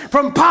loose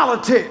from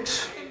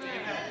politics.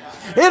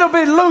 It'll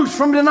be loose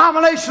from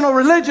denominational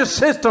religious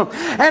system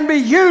and be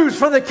used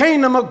for the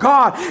kingdom of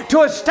God,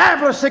 to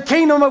establish the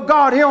kingdom of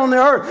God here on the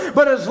earth.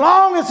 But as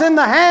long as it's in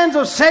the hands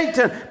of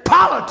Satan,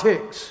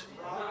 politics.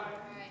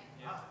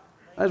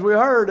 As we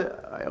heard,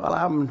 well,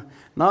 I'm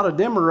not a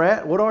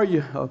Democrat. What are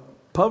you, a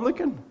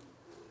Republican?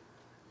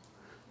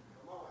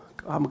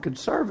 I'm a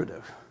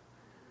conservative.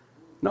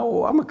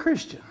 No, I'm a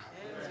Christian.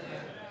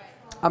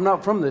 I'm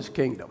not from this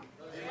kingdom.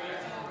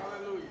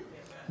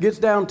 Gets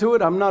down to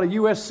it, I'm not a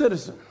U.S.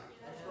 citizen.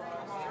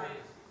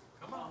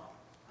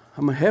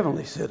 I'm a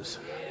heavenly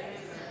citizen.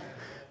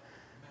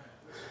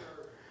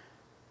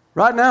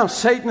 Right now,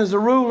 Satan is the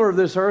ruler of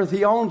this earth.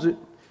 He owns it.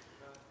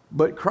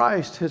 But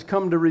Christ has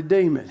come to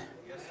redeem it.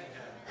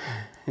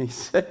 He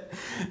said,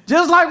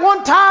 just like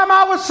one time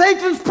I was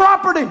Satan's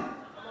property,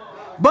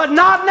 but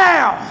not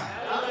now.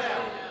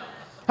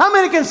 How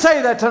many can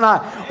say that tonight?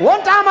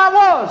 One time I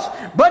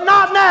was, but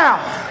not now.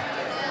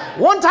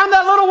 One time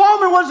that little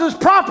woman was his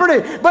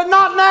property, but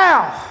not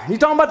now. He's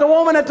talking about the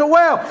woman at the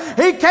well.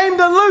 He came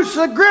to loose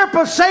the grip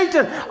of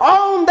Satan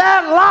on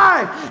that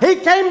life. He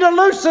came to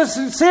loose the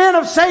sin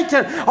of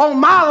Satan on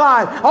my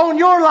life, on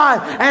your life.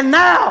 And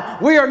now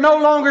we are no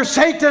longer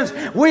Satan's.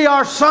 We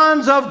are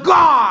sons of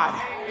God.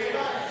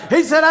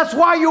 He said, that's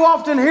why you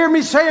often hear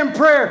me say in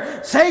prayer,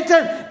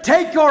 Satan,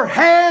 take your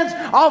hands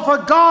off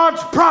of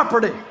God's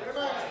property.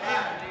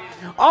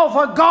 Off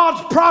of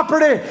God's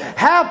property.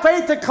 Have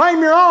faith to claim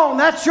your own.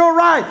 That's your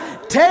right.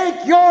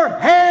 Take your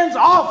hands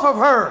off of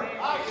her.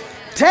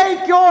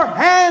 Take your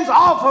hands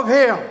off of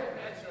him.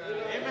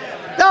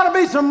 There ought to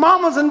be some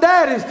mamas and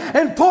daddies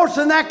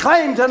enforcing that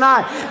claim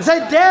tonight. Say,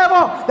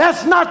 devil,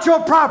 that's not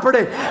your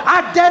property.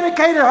 I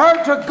dedicated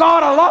her to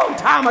God a long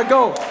time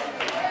ago.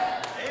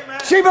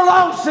 She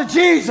belongs to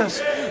Jesus.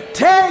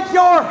 Take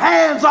your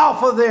hands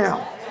off of them.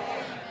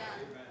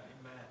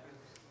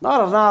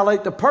 Not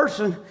annihilate the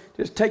person.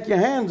 Just take your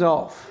hands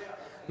off.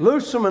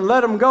 Loose them and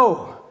let them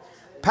go.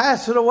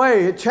 Pass it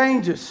away. It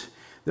changes.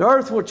 The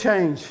earth will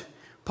change.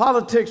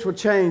 Politics will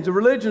change. The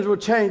religions will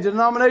change. The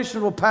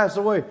denominations will pass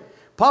away.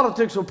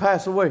 Politics will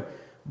pass away.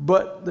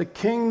 But the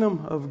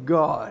kingdom of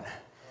God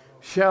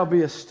shall be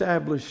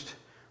established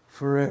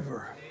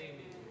forever.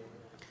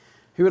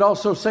 He would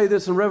also say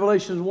this in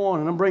Revelation 1,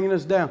 and I'm bringing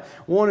this down.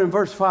 1 in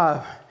verse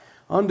 5.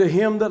 Unto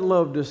him that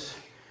loved us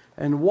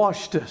and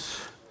washed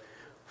us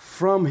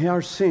from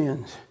our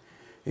sins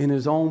in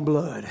his own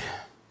blood.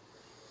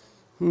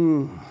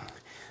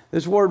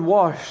 This word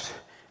washed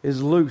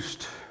is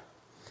loosed.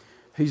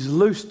 He's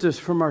loosed us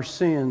from our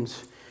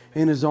sins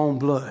in his own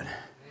blood.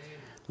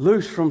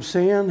 Loosed from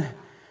sin,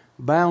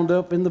 bound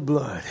up in the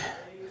blood.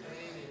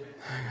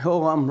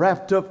 Oh, I'm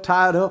wrapped up,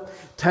 tied up,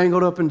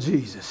 tangled up in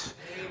Jesus.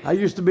 I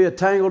used to be a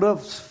tangled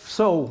up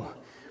soul,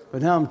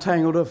 but now I'm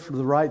tangled up for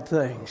the right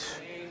things.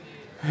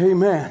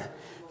 Amen.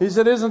 He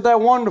said, isn't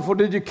that wonderful?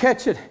 Did you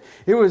catch it?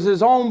 It was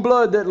his own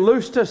blood that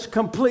loosed us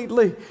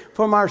completely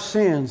from our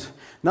sins.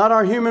 Not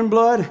our human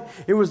blood.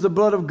 It was the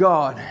blood of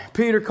God.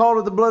 Peter called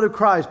it the blood of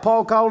Christ.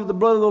 Paul called it the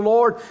blood of the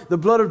Lord. The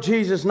blood of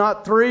Jesus.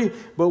 Not three,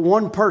 but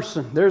one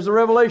person. There's the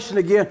revelation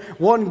again.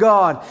 One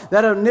God.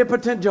 That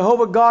omnipotent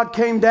Jehovah God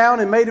came down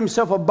and made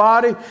himself a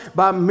body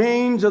by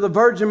means of the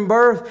virgin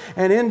birth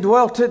and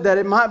indwelt it that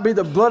it might be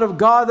the blood of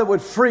God that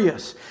would free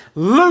us.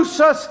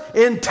 Loose us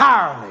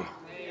entirely.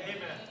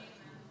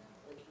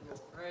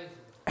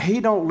 He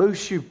don't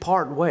loose you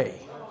part way.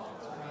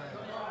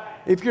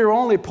 If you're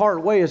only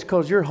part way, it's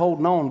because you're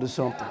holding on to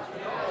something.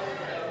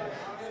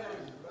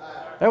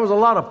 There was a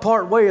lot of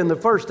part way in the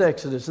first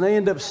Exodus, and they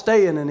end up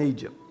staying in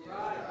Egypt.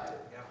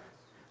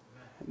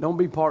 Don't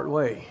be part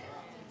way.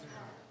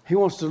 He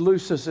wants to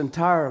loose us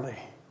entirely.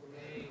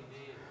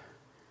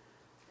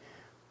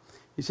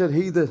 He said,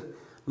 he that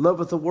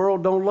loveth the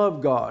world don't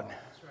love God.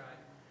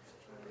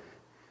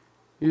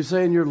 You're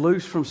saying you're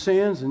loose from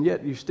sins, and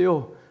yet you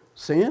still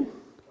sin?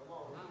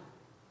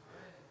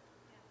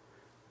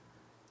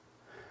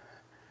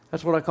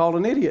 That's what I call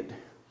an idiot.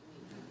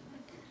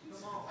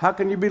 How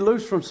can you be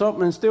loose from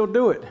something and still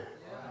do it?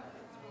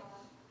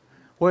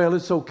 Well,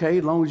 it's okay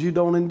as long as you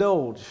don't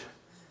indulge.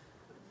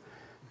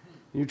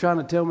 You're trying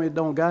to tell me it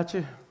don't got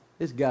you?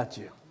 It's got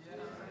you.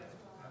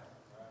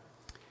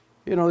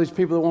 You know, these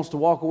people that wants to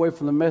walk away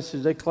from the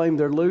message, they claim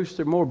they're loose.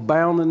 They're more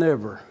bound than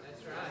ever.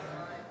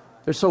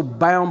 They're so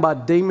bound by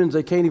demons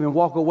they can't even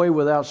walk away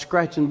without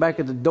scratching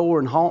back at the door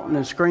and haunting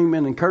and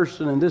screaming and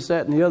cursing and this,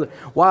 that, and the other.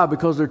 Why?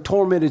 Because they're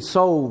tormented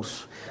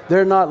souls.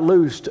 They're not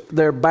loosed.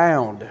 They're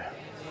bound.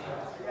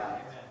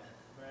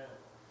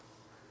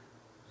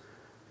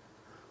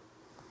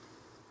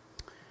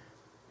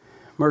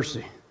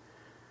 Mercy.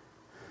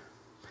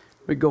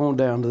 We go on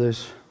down to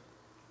this.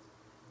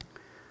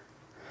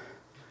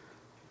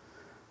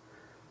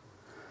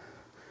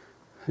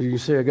 As you can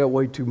see, I got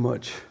way too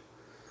much.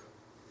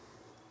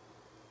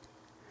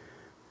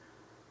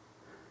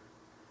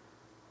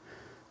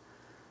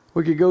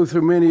 We could go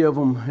through many of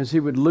them as he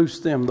would loose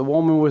them. The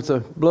woman with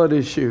the blood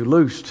issue,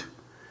 loosed.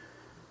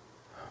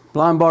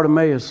 Blind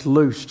Bartimaeus,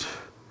 loosed.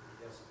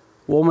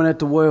 Woman at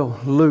the well,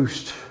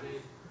 loosed.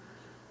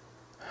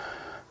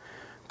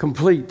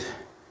 Complete.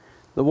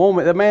 The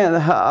woman, the man,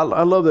 I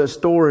love that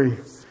story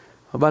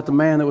about the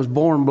man that was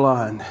born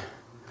blind.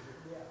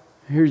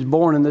 He was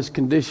born in this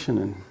condition,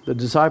 and the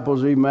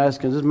disciples are even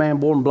asking, is this man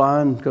born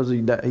blind because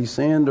he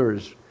sinned or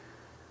his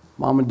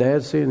mom and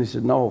dad sinned? He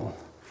said, no.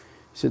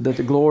 He said that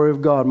the glory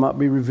of God might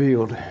be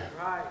revealed.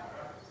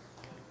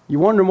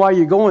 You're wondering why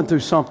you're going through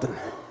something.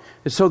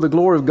 It's so the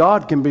glory of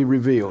God can be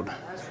revealed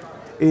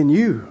in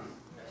you.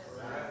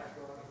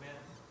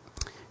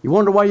 You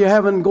wonder why you're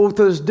having to go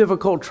through this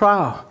difficult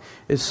trial.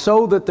 It's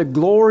so that the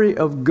glory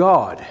of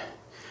God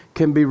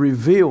can be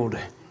revealed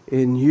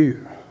in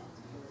you.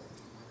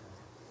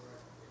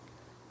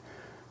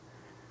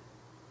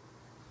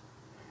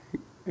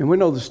 And we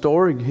know the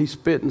story. He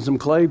spit in some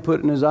clay,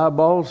 put it in his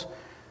eyeballs,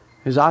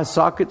 his eye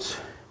sockets,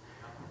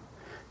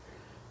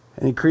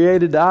 and he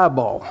created the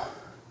eyeball.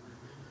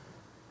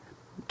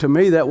 To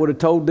me, that would have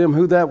told them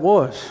who that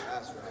was.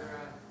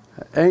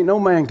 Ain't no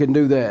man can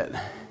do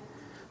that.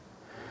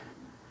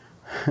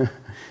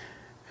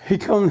 He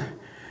come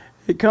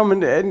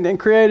and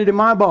created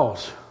him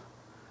eyeballs.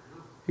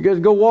 He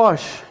goes, go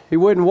wash. He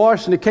wouldn't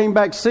wash, and he came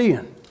back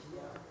seeing.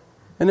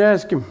 And they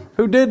asked him,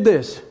 who did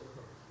this? And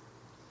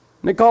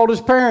they called his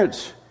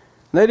parents.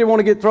 And they didn't want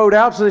to get thrown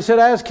out, so they said,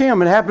 ask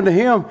him. It happened to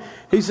him.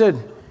 He said,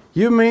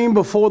 you mean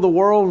before the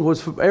world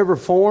was ever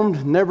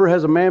formed, never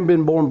has a man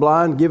been born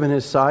blind, given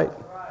his sight?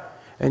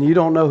 And you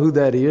don't know who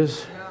that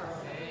is?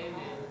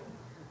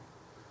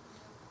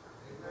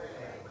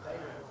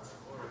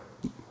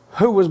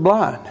 Who was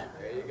blind?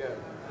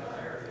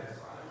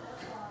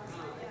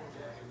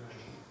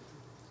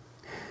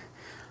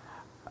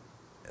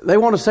 They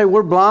want to say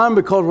we're blind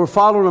because we're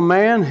following a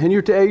man. And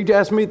you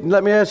ask me,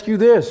 let me ask you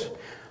this.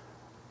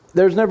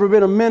 There's never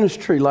been a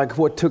ministry like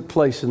what took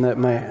place in that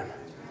man.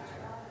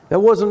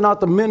 That wasn't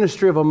not the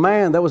ministry of a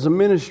man. That was the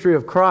ministry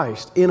of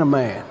Christ in a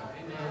man.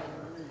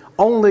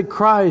 Only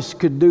Christ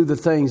could do the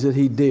things that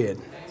he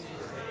did.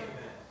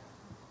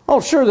 Oh,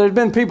 sure, there's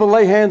been people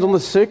lay hands on the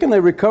sick and they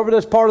recover.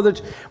 That's part of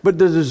the... But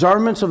the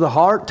discernments of the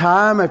heart,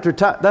 time after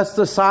time, that's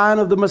the sign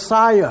of the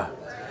Messiah.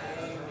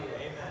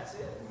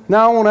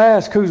 Now I want to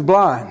ask, who's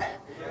blind?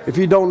 If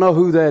you don't know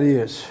who that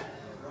is.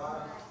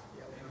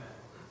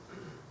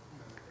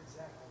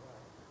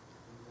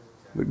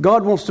 But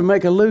God wants to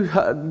make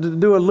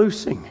do a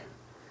loosing.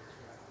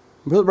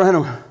 Brother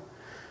Branham,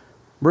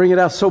 bring it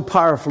out so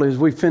powerfully as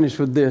we finish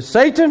with this.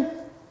 Satan,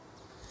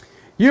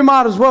 you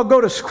might as well go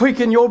to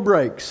squeaking your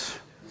brakes.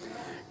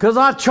 Because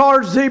I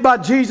charge thee by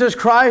Jesus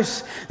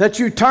Christ that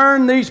you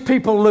turn these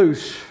people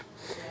loose.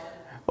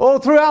 Oh,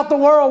 throughout the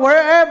world,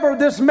 wherever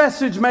this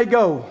message may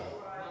go.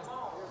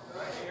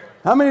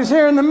 How many is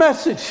hearing the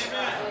message?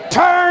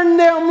 Turn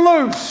them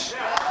loose.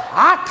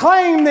 I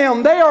claim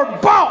them. They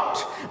are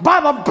bought by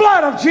the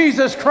blood of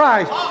Jesus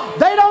Christ.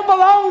 They don't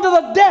belong to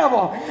the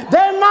devil.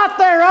 They're not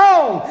their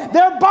own.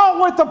 They're bought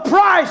with the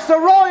price, the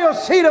royal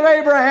seed of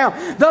Abraham.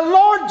 The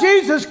Lord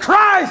Jesus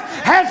Christ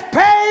has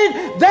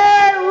paid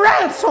their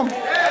ransom.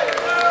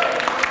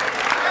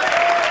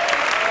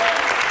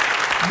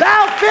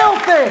 Thou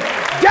filthy,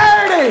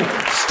 dirty,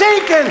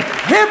 stinking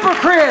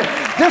hypocrite,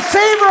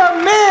 deceiver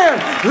of men,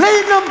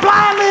 leading them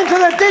blindly into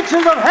the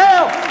ditches of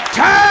hell.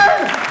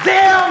 Turn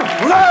them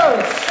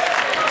loose.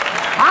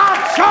 I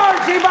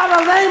charge thee by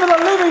the name of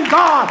the living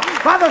God,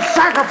 by the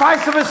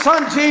sacrifice of his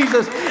son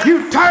Jesus,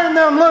 you turn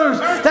them loose,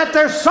 that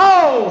their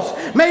souls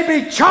may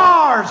be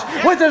charged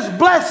with his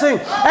blessing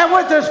and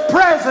with his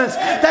presence,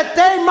 that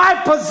they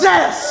might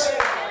possess.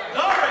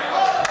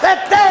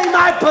 That they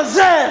might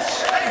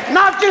possess.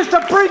 Not just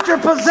a preacher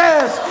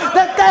possess,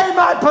 that they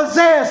might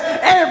possess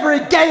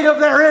every gate of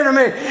their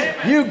enemy.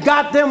 You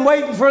got them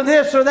waiting for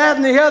this or that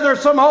and the other,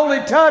 some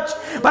holy touch.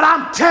 But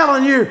I'm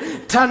telling you,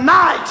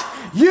 tonight,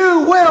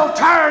 you will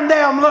turn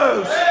them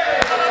loose.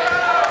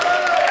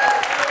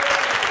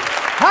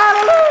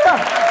 Hallelujah.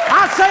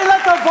 I say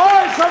let the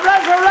voice of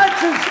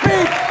resurrection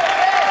speak.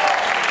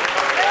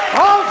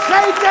 Oh,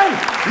 Satan,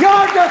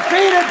 you're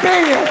defeated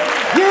being.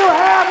 You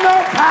have no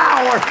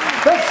power.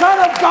 The Son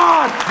of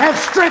God has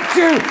stripped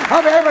you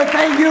of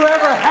everything you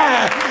ever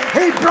had.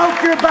 He broke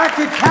your back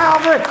at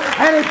Calvary,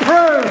 and he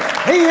proved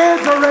he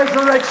is the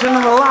resurrection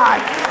and the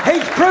life.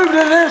 He's proved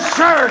to this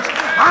church,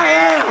 I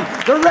am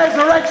the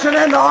resurrection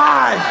and the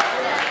life.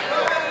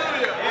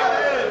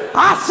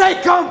 I say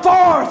come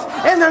forth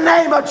in the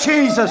name of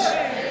Jesus.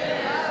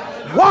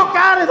 Walk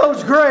out of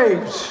those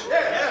graves.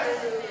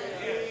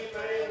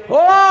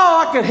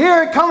 Oh, I could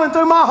hear it coming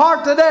through my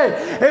heart today.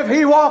 If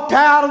he walked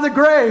out of the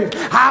grave,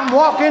 I'm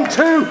walking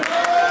too.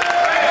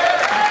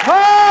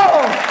 Oh,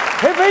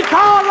 if he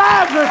called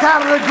Lazarus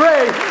out of the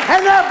grave,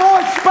 and that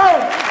voice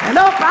spoke, and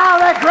up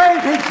out of that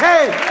grave he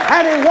came,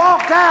 and he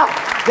walked out,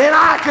 then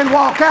I can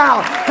walk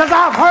out, because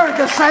I've heard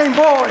the same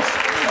voice.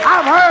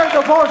 I've heard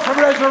the voice of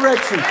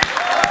resurrection.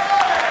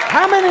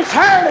 How many's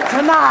heard it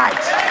tonight?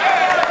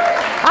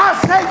 I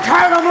say,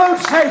 turn them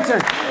loose,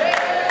 Satan.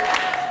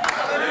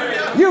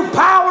 You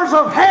powers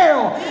of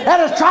hell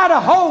that has tried to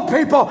hold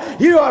people,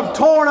 you have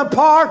torn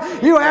apart.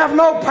 You have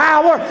no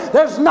power.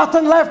 There's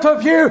nothing left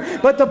of you,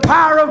 but the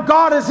power of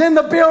God is in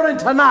the building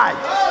tonight.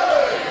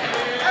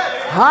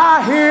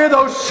 I hear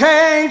those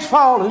chains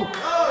falling.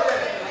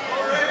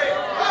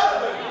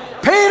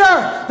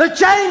 Peter, the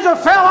chains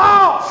have fell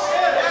off.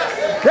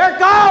 They're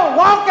gone.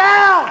 Walk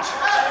out.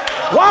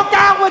 Walk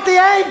out with the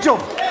angel.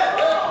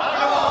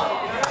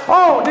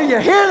 Oh, do you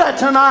hear that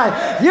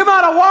tonight? You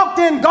might have walked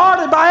in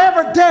guarded by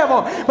every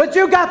devil, but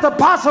you got the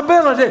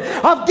possibility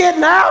of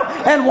getting out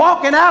and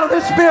walking out of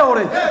this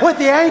building with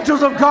the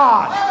angels of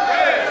God.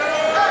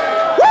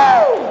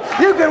 Woo!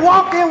 You can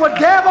walk in with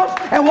devils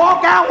and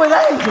walk out with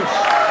angels.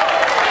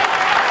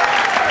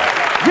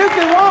 You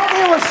can walk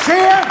in with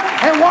sin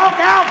and walk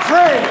out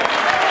free.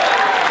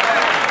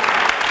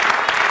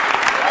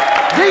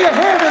 Do you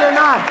hear me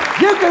tonight?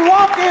 You can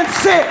walk in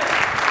sick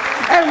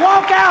and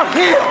walk out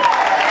healed.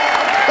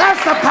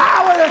 That's the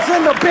power that's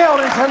in the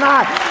building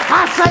tonight.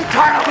 I say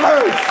turn them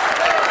loose.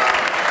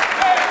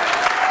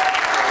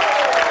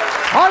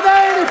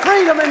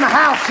 freedom in the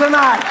house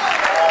tonight?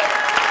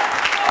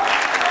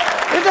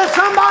 Is there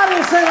somebody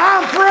that says,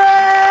 I'm free?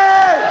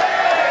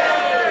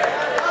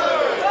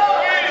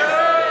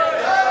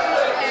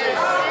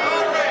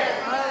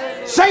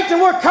 Satan,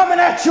 we're coming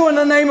at you in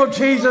the name of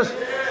Jesus.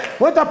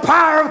 With the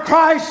power of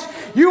Christ,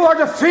 you are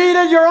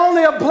defeated. You're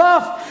only a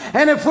bluff.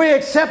 And if we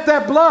accept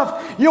that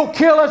bluff, you'll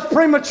kill us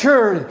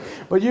prematurely.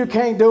 But you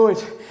can't do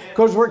it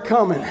because we're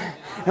coming.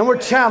 And we're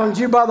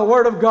challenging you by the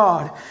Word of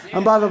God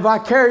and by the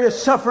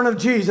vicarious suffering of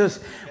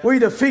Jesus. We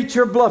defeat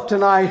your bluff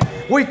tonight.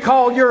 We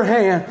call your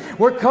hand.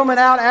 We're coming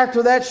out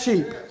after that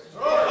sheep.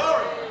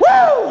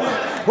 Woo!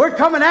 We're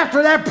coming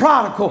after that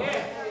prodigal.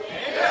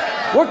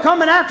 We're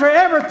coming after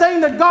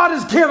everything that God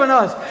has given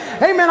us.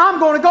 Amen. I'm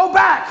going to go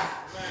back.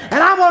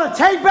 And I'm going to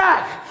take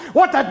back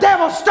what the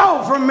devil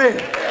stole from me.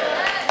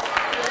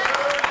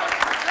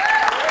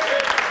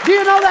 Do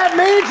you know that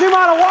means you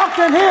might have walked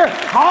in here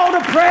all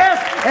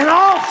depressed and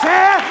all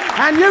sad,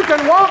 and you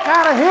can walk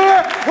out of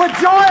here with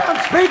joy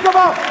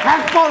unspeakable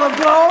and full of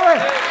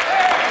glory?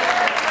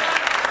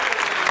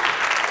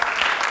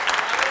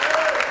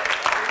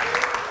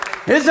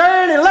 Is there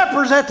any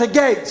lepers at the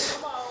gates?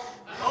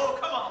 Oh,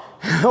 come on.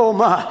 Oh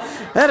my,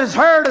 that has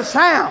heard a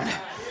sound.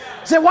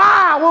 Say,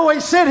 why will we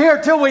sit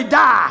here till we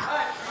die?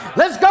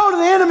 Let's go to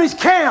the enemy's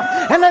camp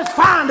and let's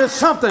find us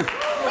something.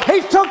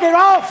 He's took it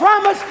all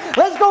from us.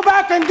 Let's go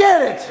back and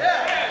get it.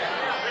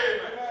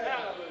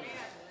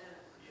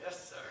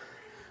 Yes, sir.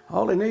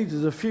 All he needs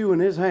is a few in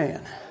his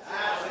hand.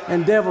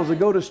 And devils will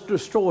go to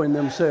destroying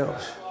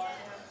themselves,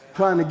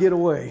 trying to get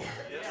away.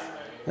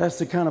 That's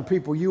the kind of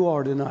people you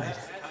are tonight.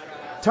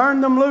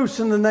 Turn them loose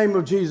in the name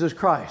of Jesus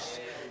Christ.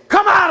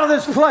 Come out of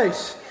this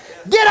place.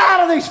 Get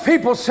out of these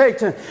people,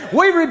 Satan.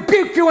 We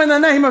rebuke you in the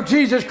name of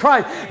Jesus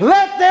Christ.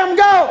 Let them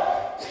go.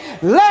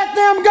 Let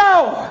them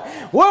go.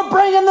 We're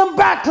bringing them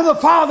back to the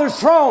Father's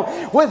throne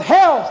with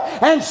health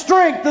and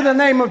strength in the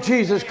name of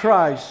Jesus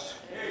Christ.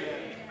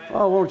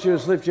 Oh, won't you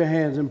just lift your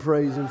hands and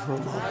praise Him for a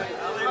moment?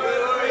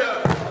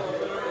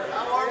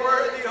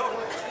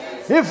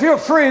 If you're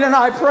free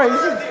tonight, praise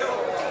Him.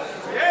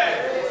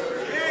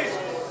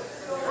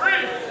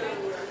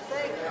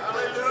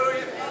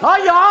 Oh,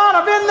 you ought to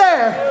have been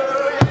there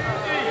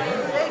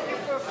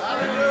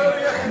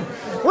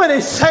when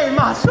He saved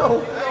my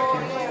soul.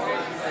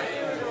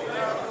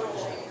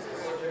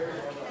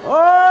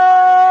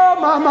 Oh,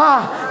 my.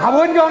 I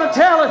wasn't going to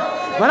tell it,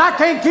 but I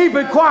can't keep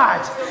it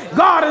quiet.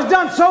 God has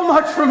done so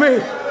much for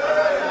me.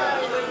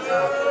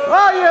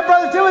 Oh, yeah,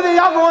 Brother Timothy,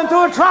 y'all going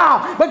through a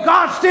trial, but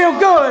God's still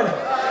good.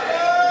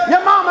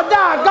 Your mama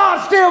died,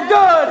 God's still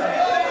good.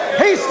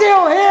 He's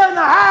still here in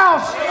the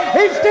house.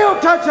 He's still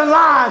touching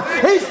lives.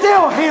 He's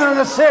still healing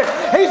the sick.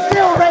 He's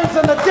still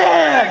raising the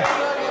dead.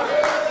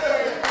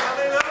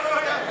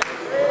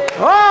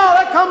 Oh,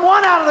 there come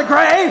one out of the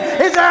grave.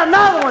 Is there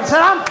another one?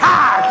 Said, I'm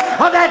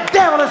tired of that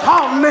devil that's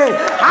haunting me.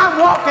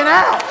 I'm walking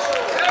out.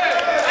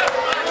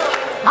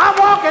 I'm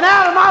walking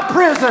out of my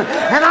prison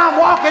and I'm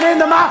walking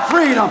into my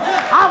freedom.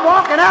 I'm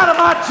walking out of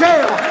my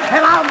jail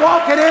and I'm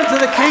walking into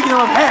the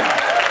kingdom of heaven.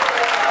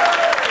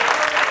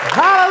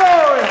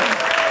 Hallelujah.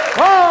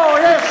 Oh,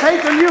 yes,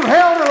 Satan, you've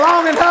held it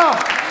long enough.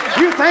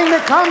 You think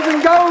that comes and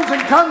goes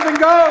and comes and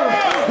goes.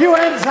 You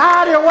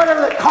anxiety or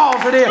whatever the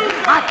cause it is.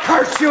 I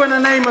curse you in the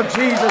name of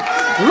Jesus.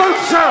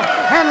 Loose her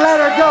and let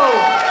her go.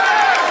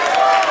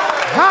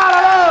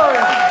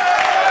 Hallelujah.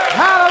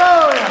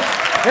 Hallelujah.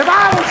 If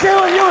I was you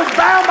and you was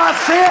bound by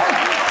sin,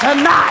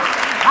 tonight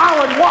I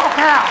would walk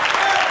out.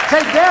 Say,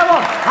 devil,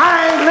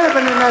 I ain't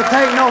living in that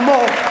thing no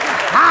more.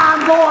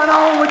 I'm going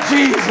on with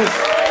Jesus.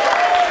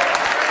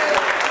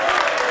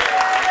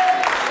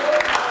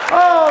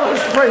 Oh,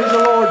 let's praise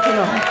the Lord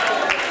tonight.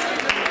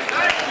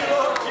 Thank you,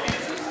 Lord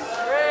Jesus.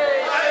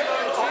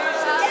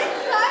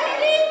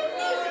 Anxiety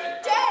is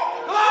dead.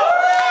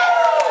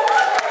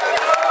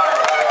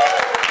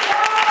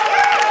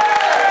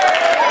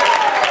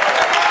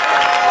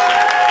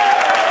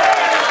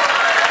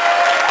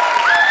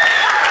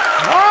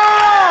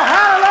 Oh,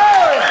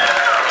 hallelujah.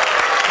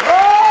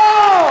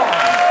 Oh,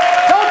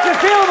 don't you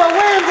feel the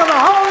winds of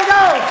the Holy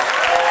Ghost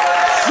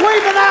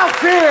sweeping out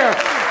fear,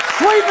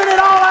 sweeping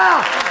it all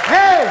out?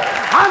 Hey,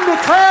 I'm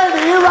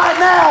declaring to you right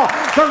now,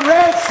 the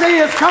Red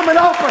Sea is coming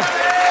open.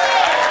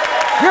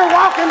 You're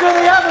walking to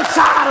the other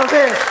side of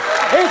this.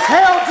 It's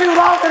held you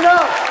long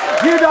enough.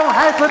 You don't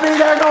have to be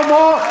there no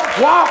more.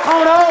 Walk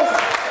on over.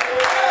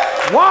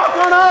 Walk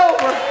on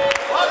over.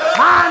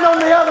 Find on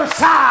the other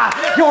side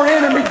your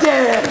enemy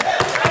dead.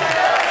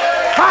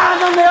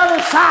 Find on the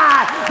other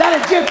side that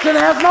Egyptian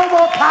has no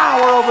more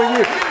power over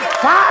you.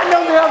 Find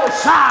on the other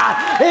side.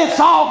 It's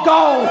all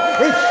gone.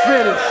 It's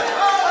finished.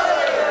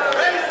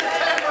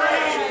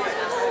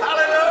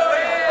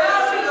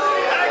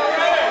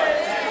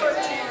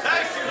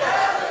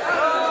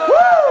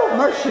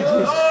 Mercy,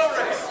 Jesus.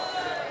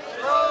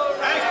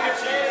 Thank you,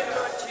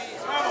 Jesus.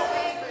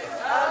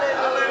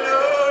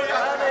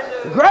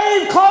 Hallelujah. The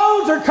grave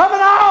clothes are coming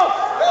off.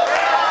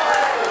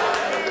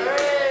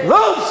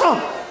 Loose them.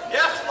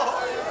 Yes,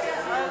 Lord.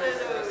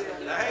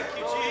 Thank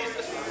you,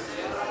 Jesus.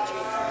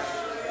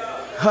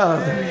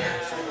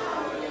 Hallelujah.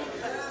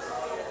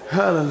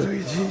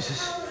 Hallelujah,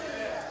 Jesus.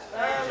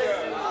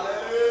 Hallelujah.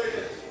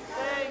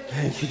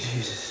 Thank you,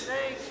 Jesus.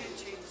 Thank you,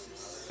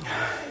 Jesus.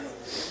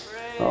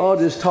 Oh,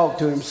 just talk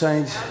to him,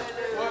 saints.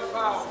 What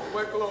power,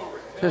 what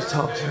glory. Just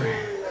talk to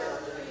him.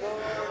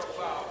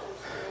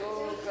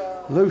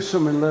 Loose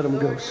them and let them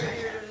go,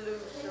 Saint.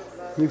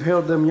 You've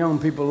held them young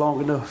people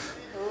long enough.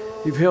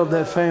 You've held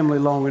that family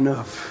long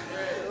enough.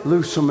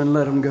 Loose them and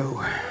let them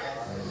go.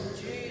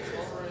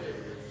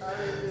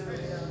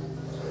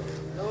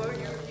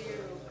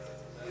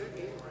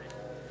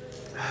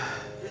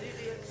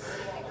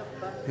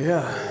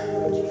 Yeah,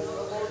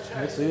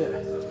 that's it.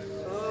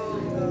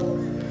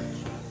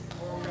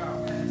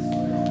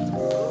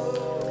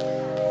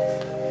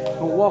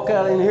 Don't walk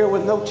out in here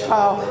with no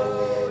child.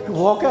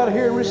 Walk out of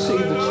here and receive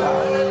the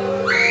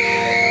child.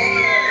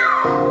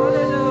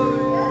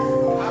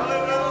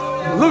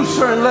 Loose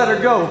her and let her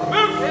go.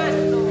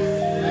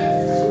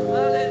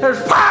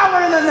 There's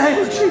power in the name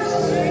of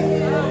Jesus.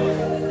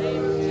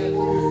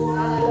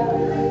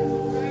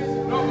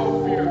 No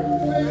more fear.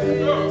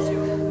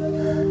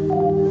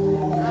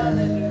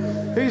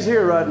 He's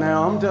here right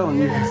now. I'm telling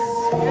you.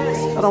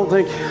 I don't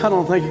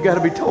think you got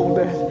to be told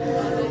that.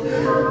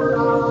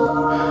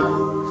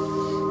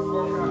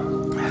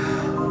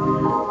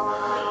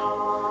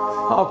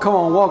 Oh, come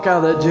on, walk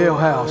out of that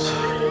jailhouse.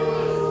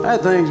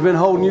 That thing's been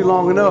holding you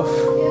long enough.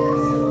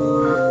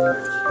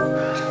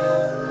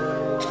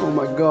 Oh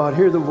my God,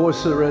 hear the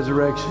voice of the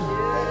resurrection.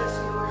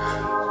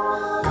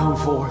 Come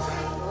forth.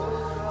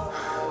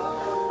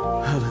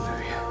 Hallelujah.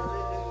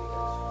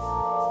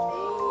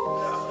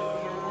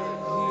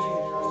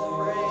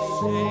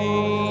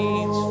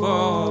 Chains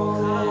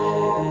falling.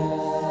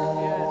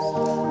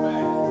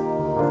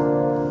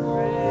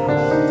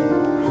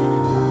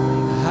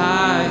 I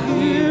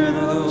hear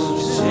those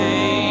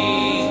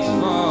chains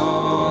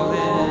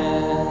falling.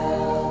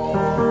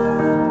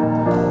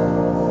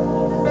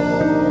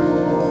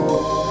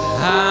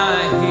 I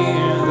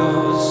hear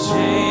those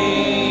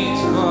chains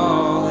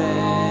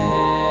falling.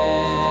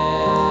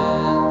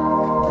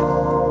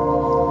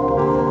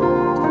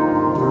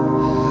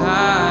 I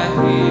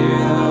hear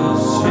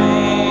those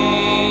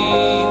chains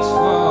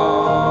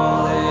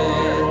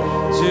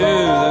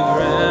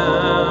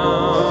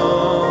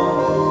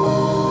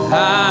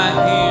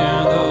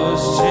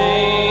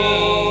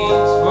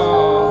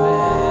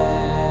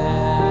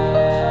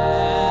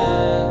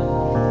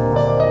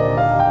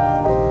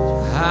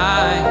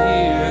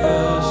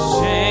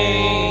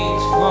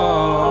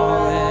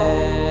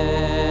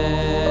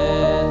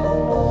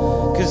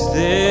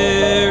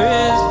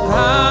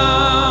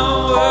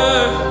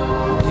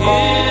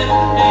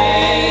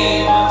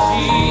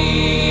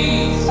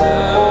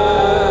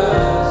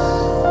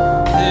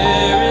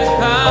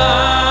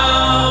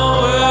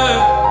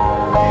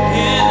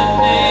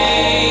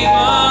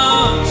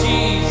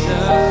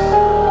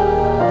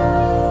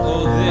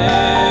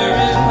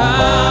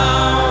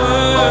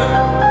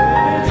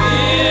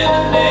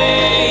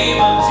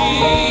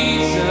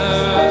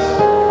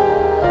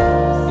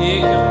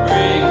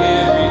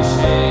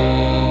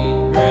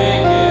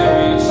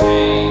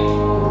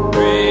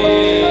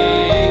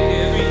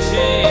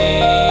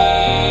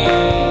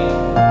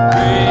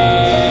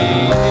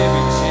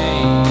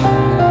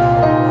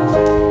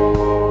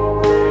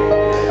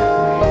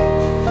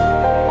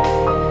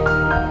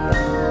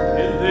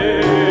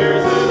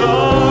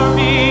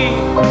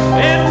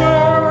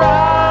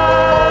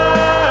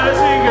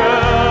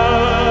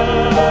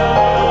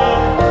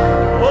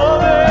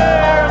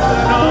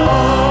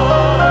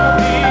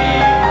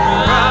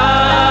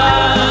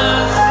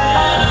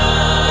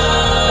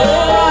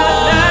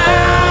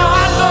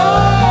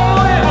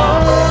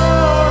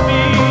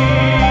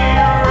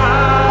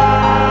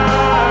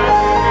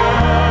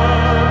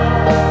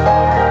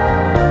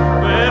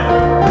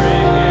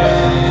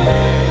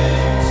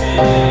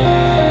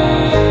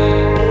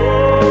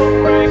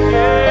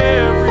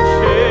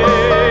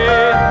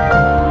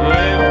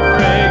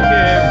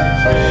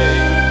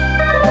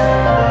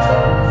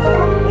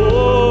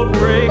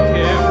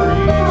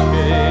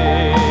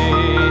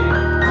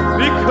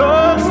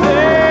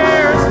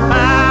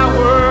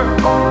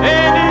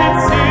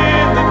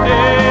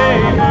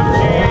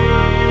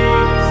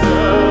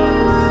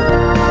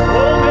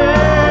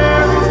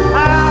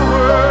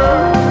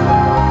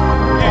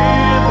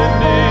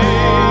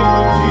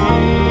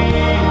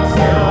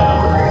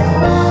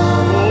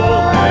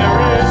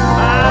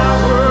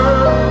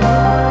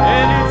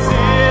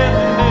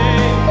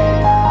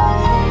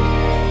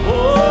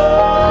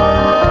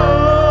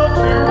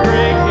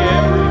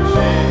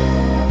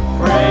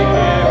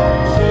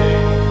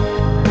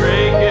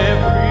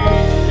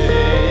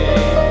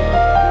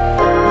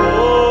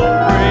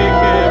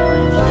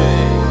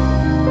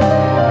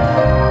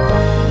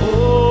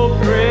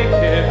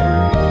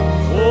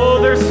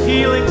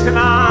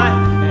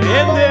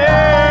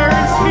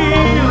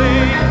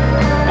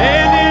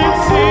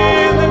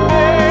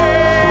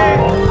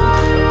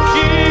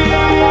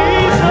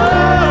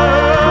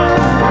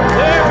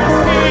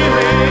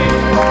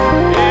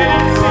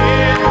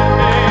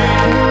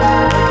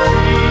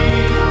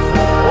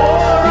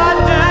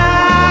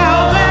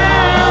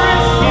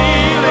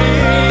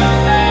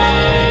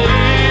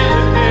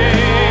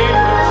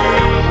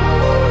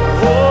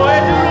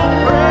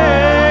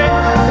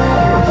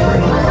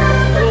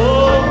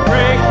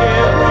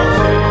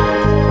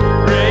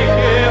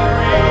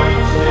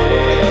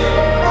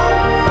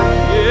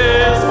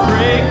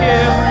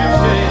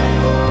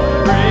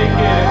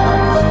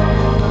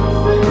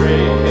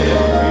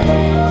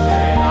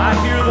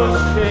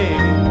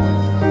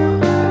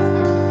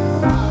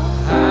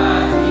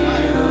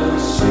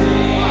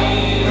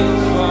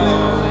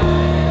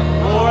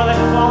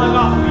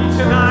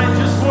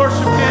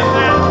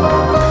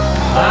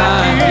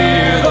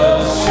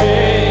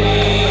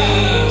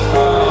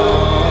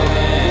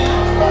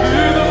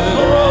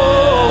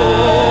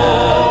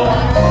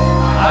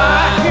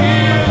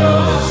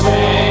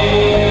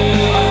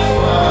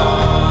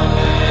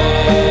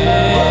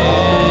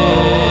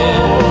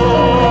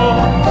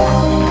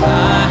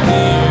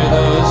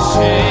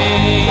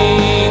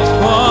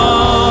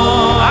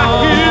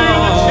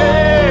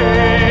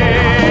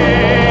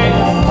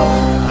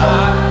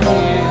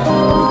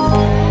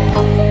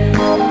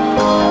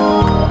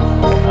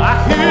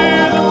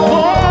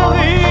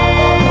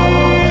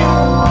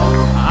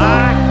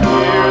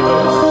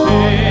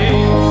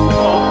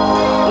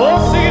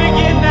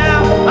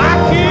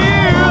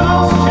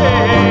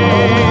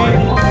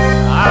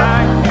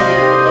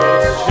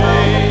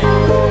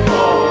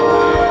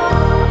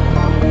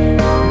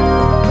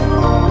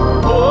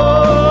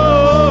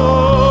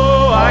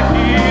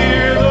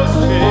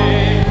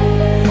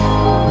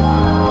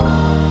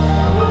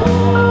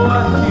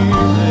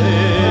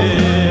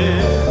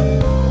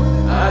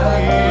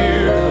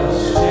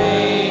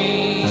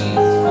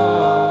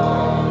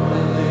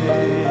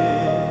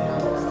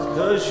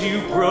 'cause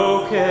you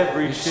broke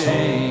every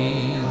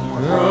chain,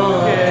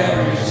 broke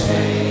every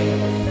chain,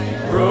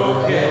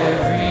 broke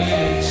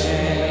every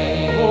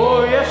chain.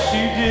 Oh, yes,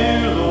 you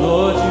do, Lord.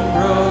 Lord, you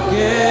broke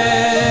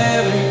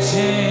every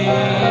chain.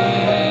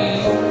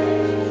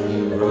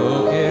 You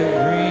broke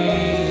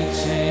every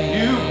chain.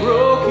 You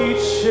broke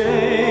each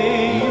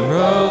chain. You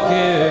broke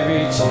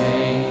every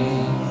chain.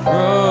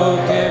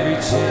 Broke every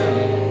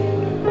chain.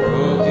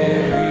 Broke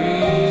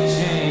every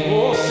chain.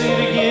 Oh, sing it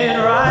again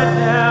right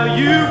now.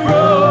 You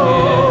broke.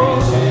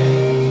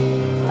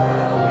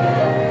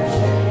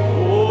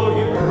 Oh,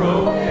 you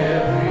broke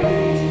every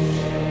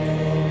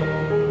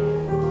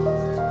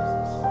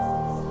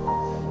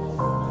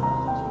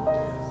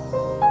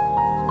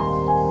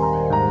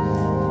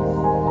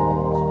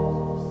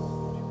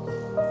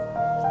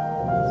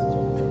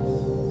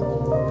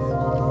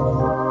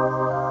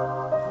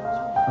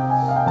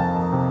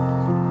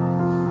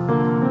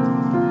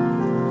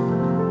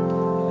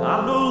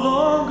I'm no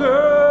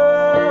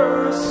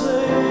longer a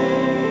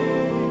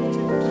slave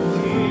to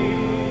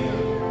fear.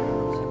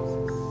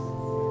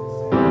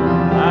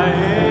 I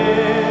am.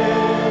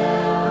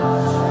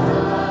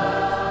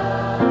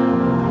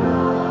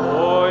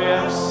 Oh,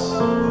 yes.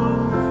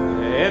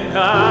 And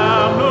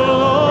I'm no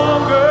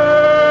longer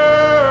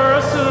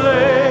a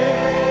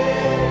slave.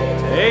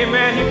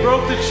 Amen. He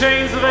broke the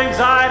chains of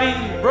anxiety.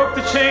 He broke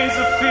the chains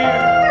of fear.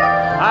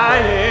 I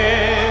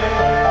am.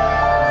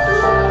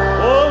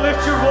 Oh,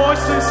 lift your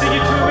voice and sing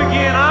it to him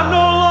again. I'm no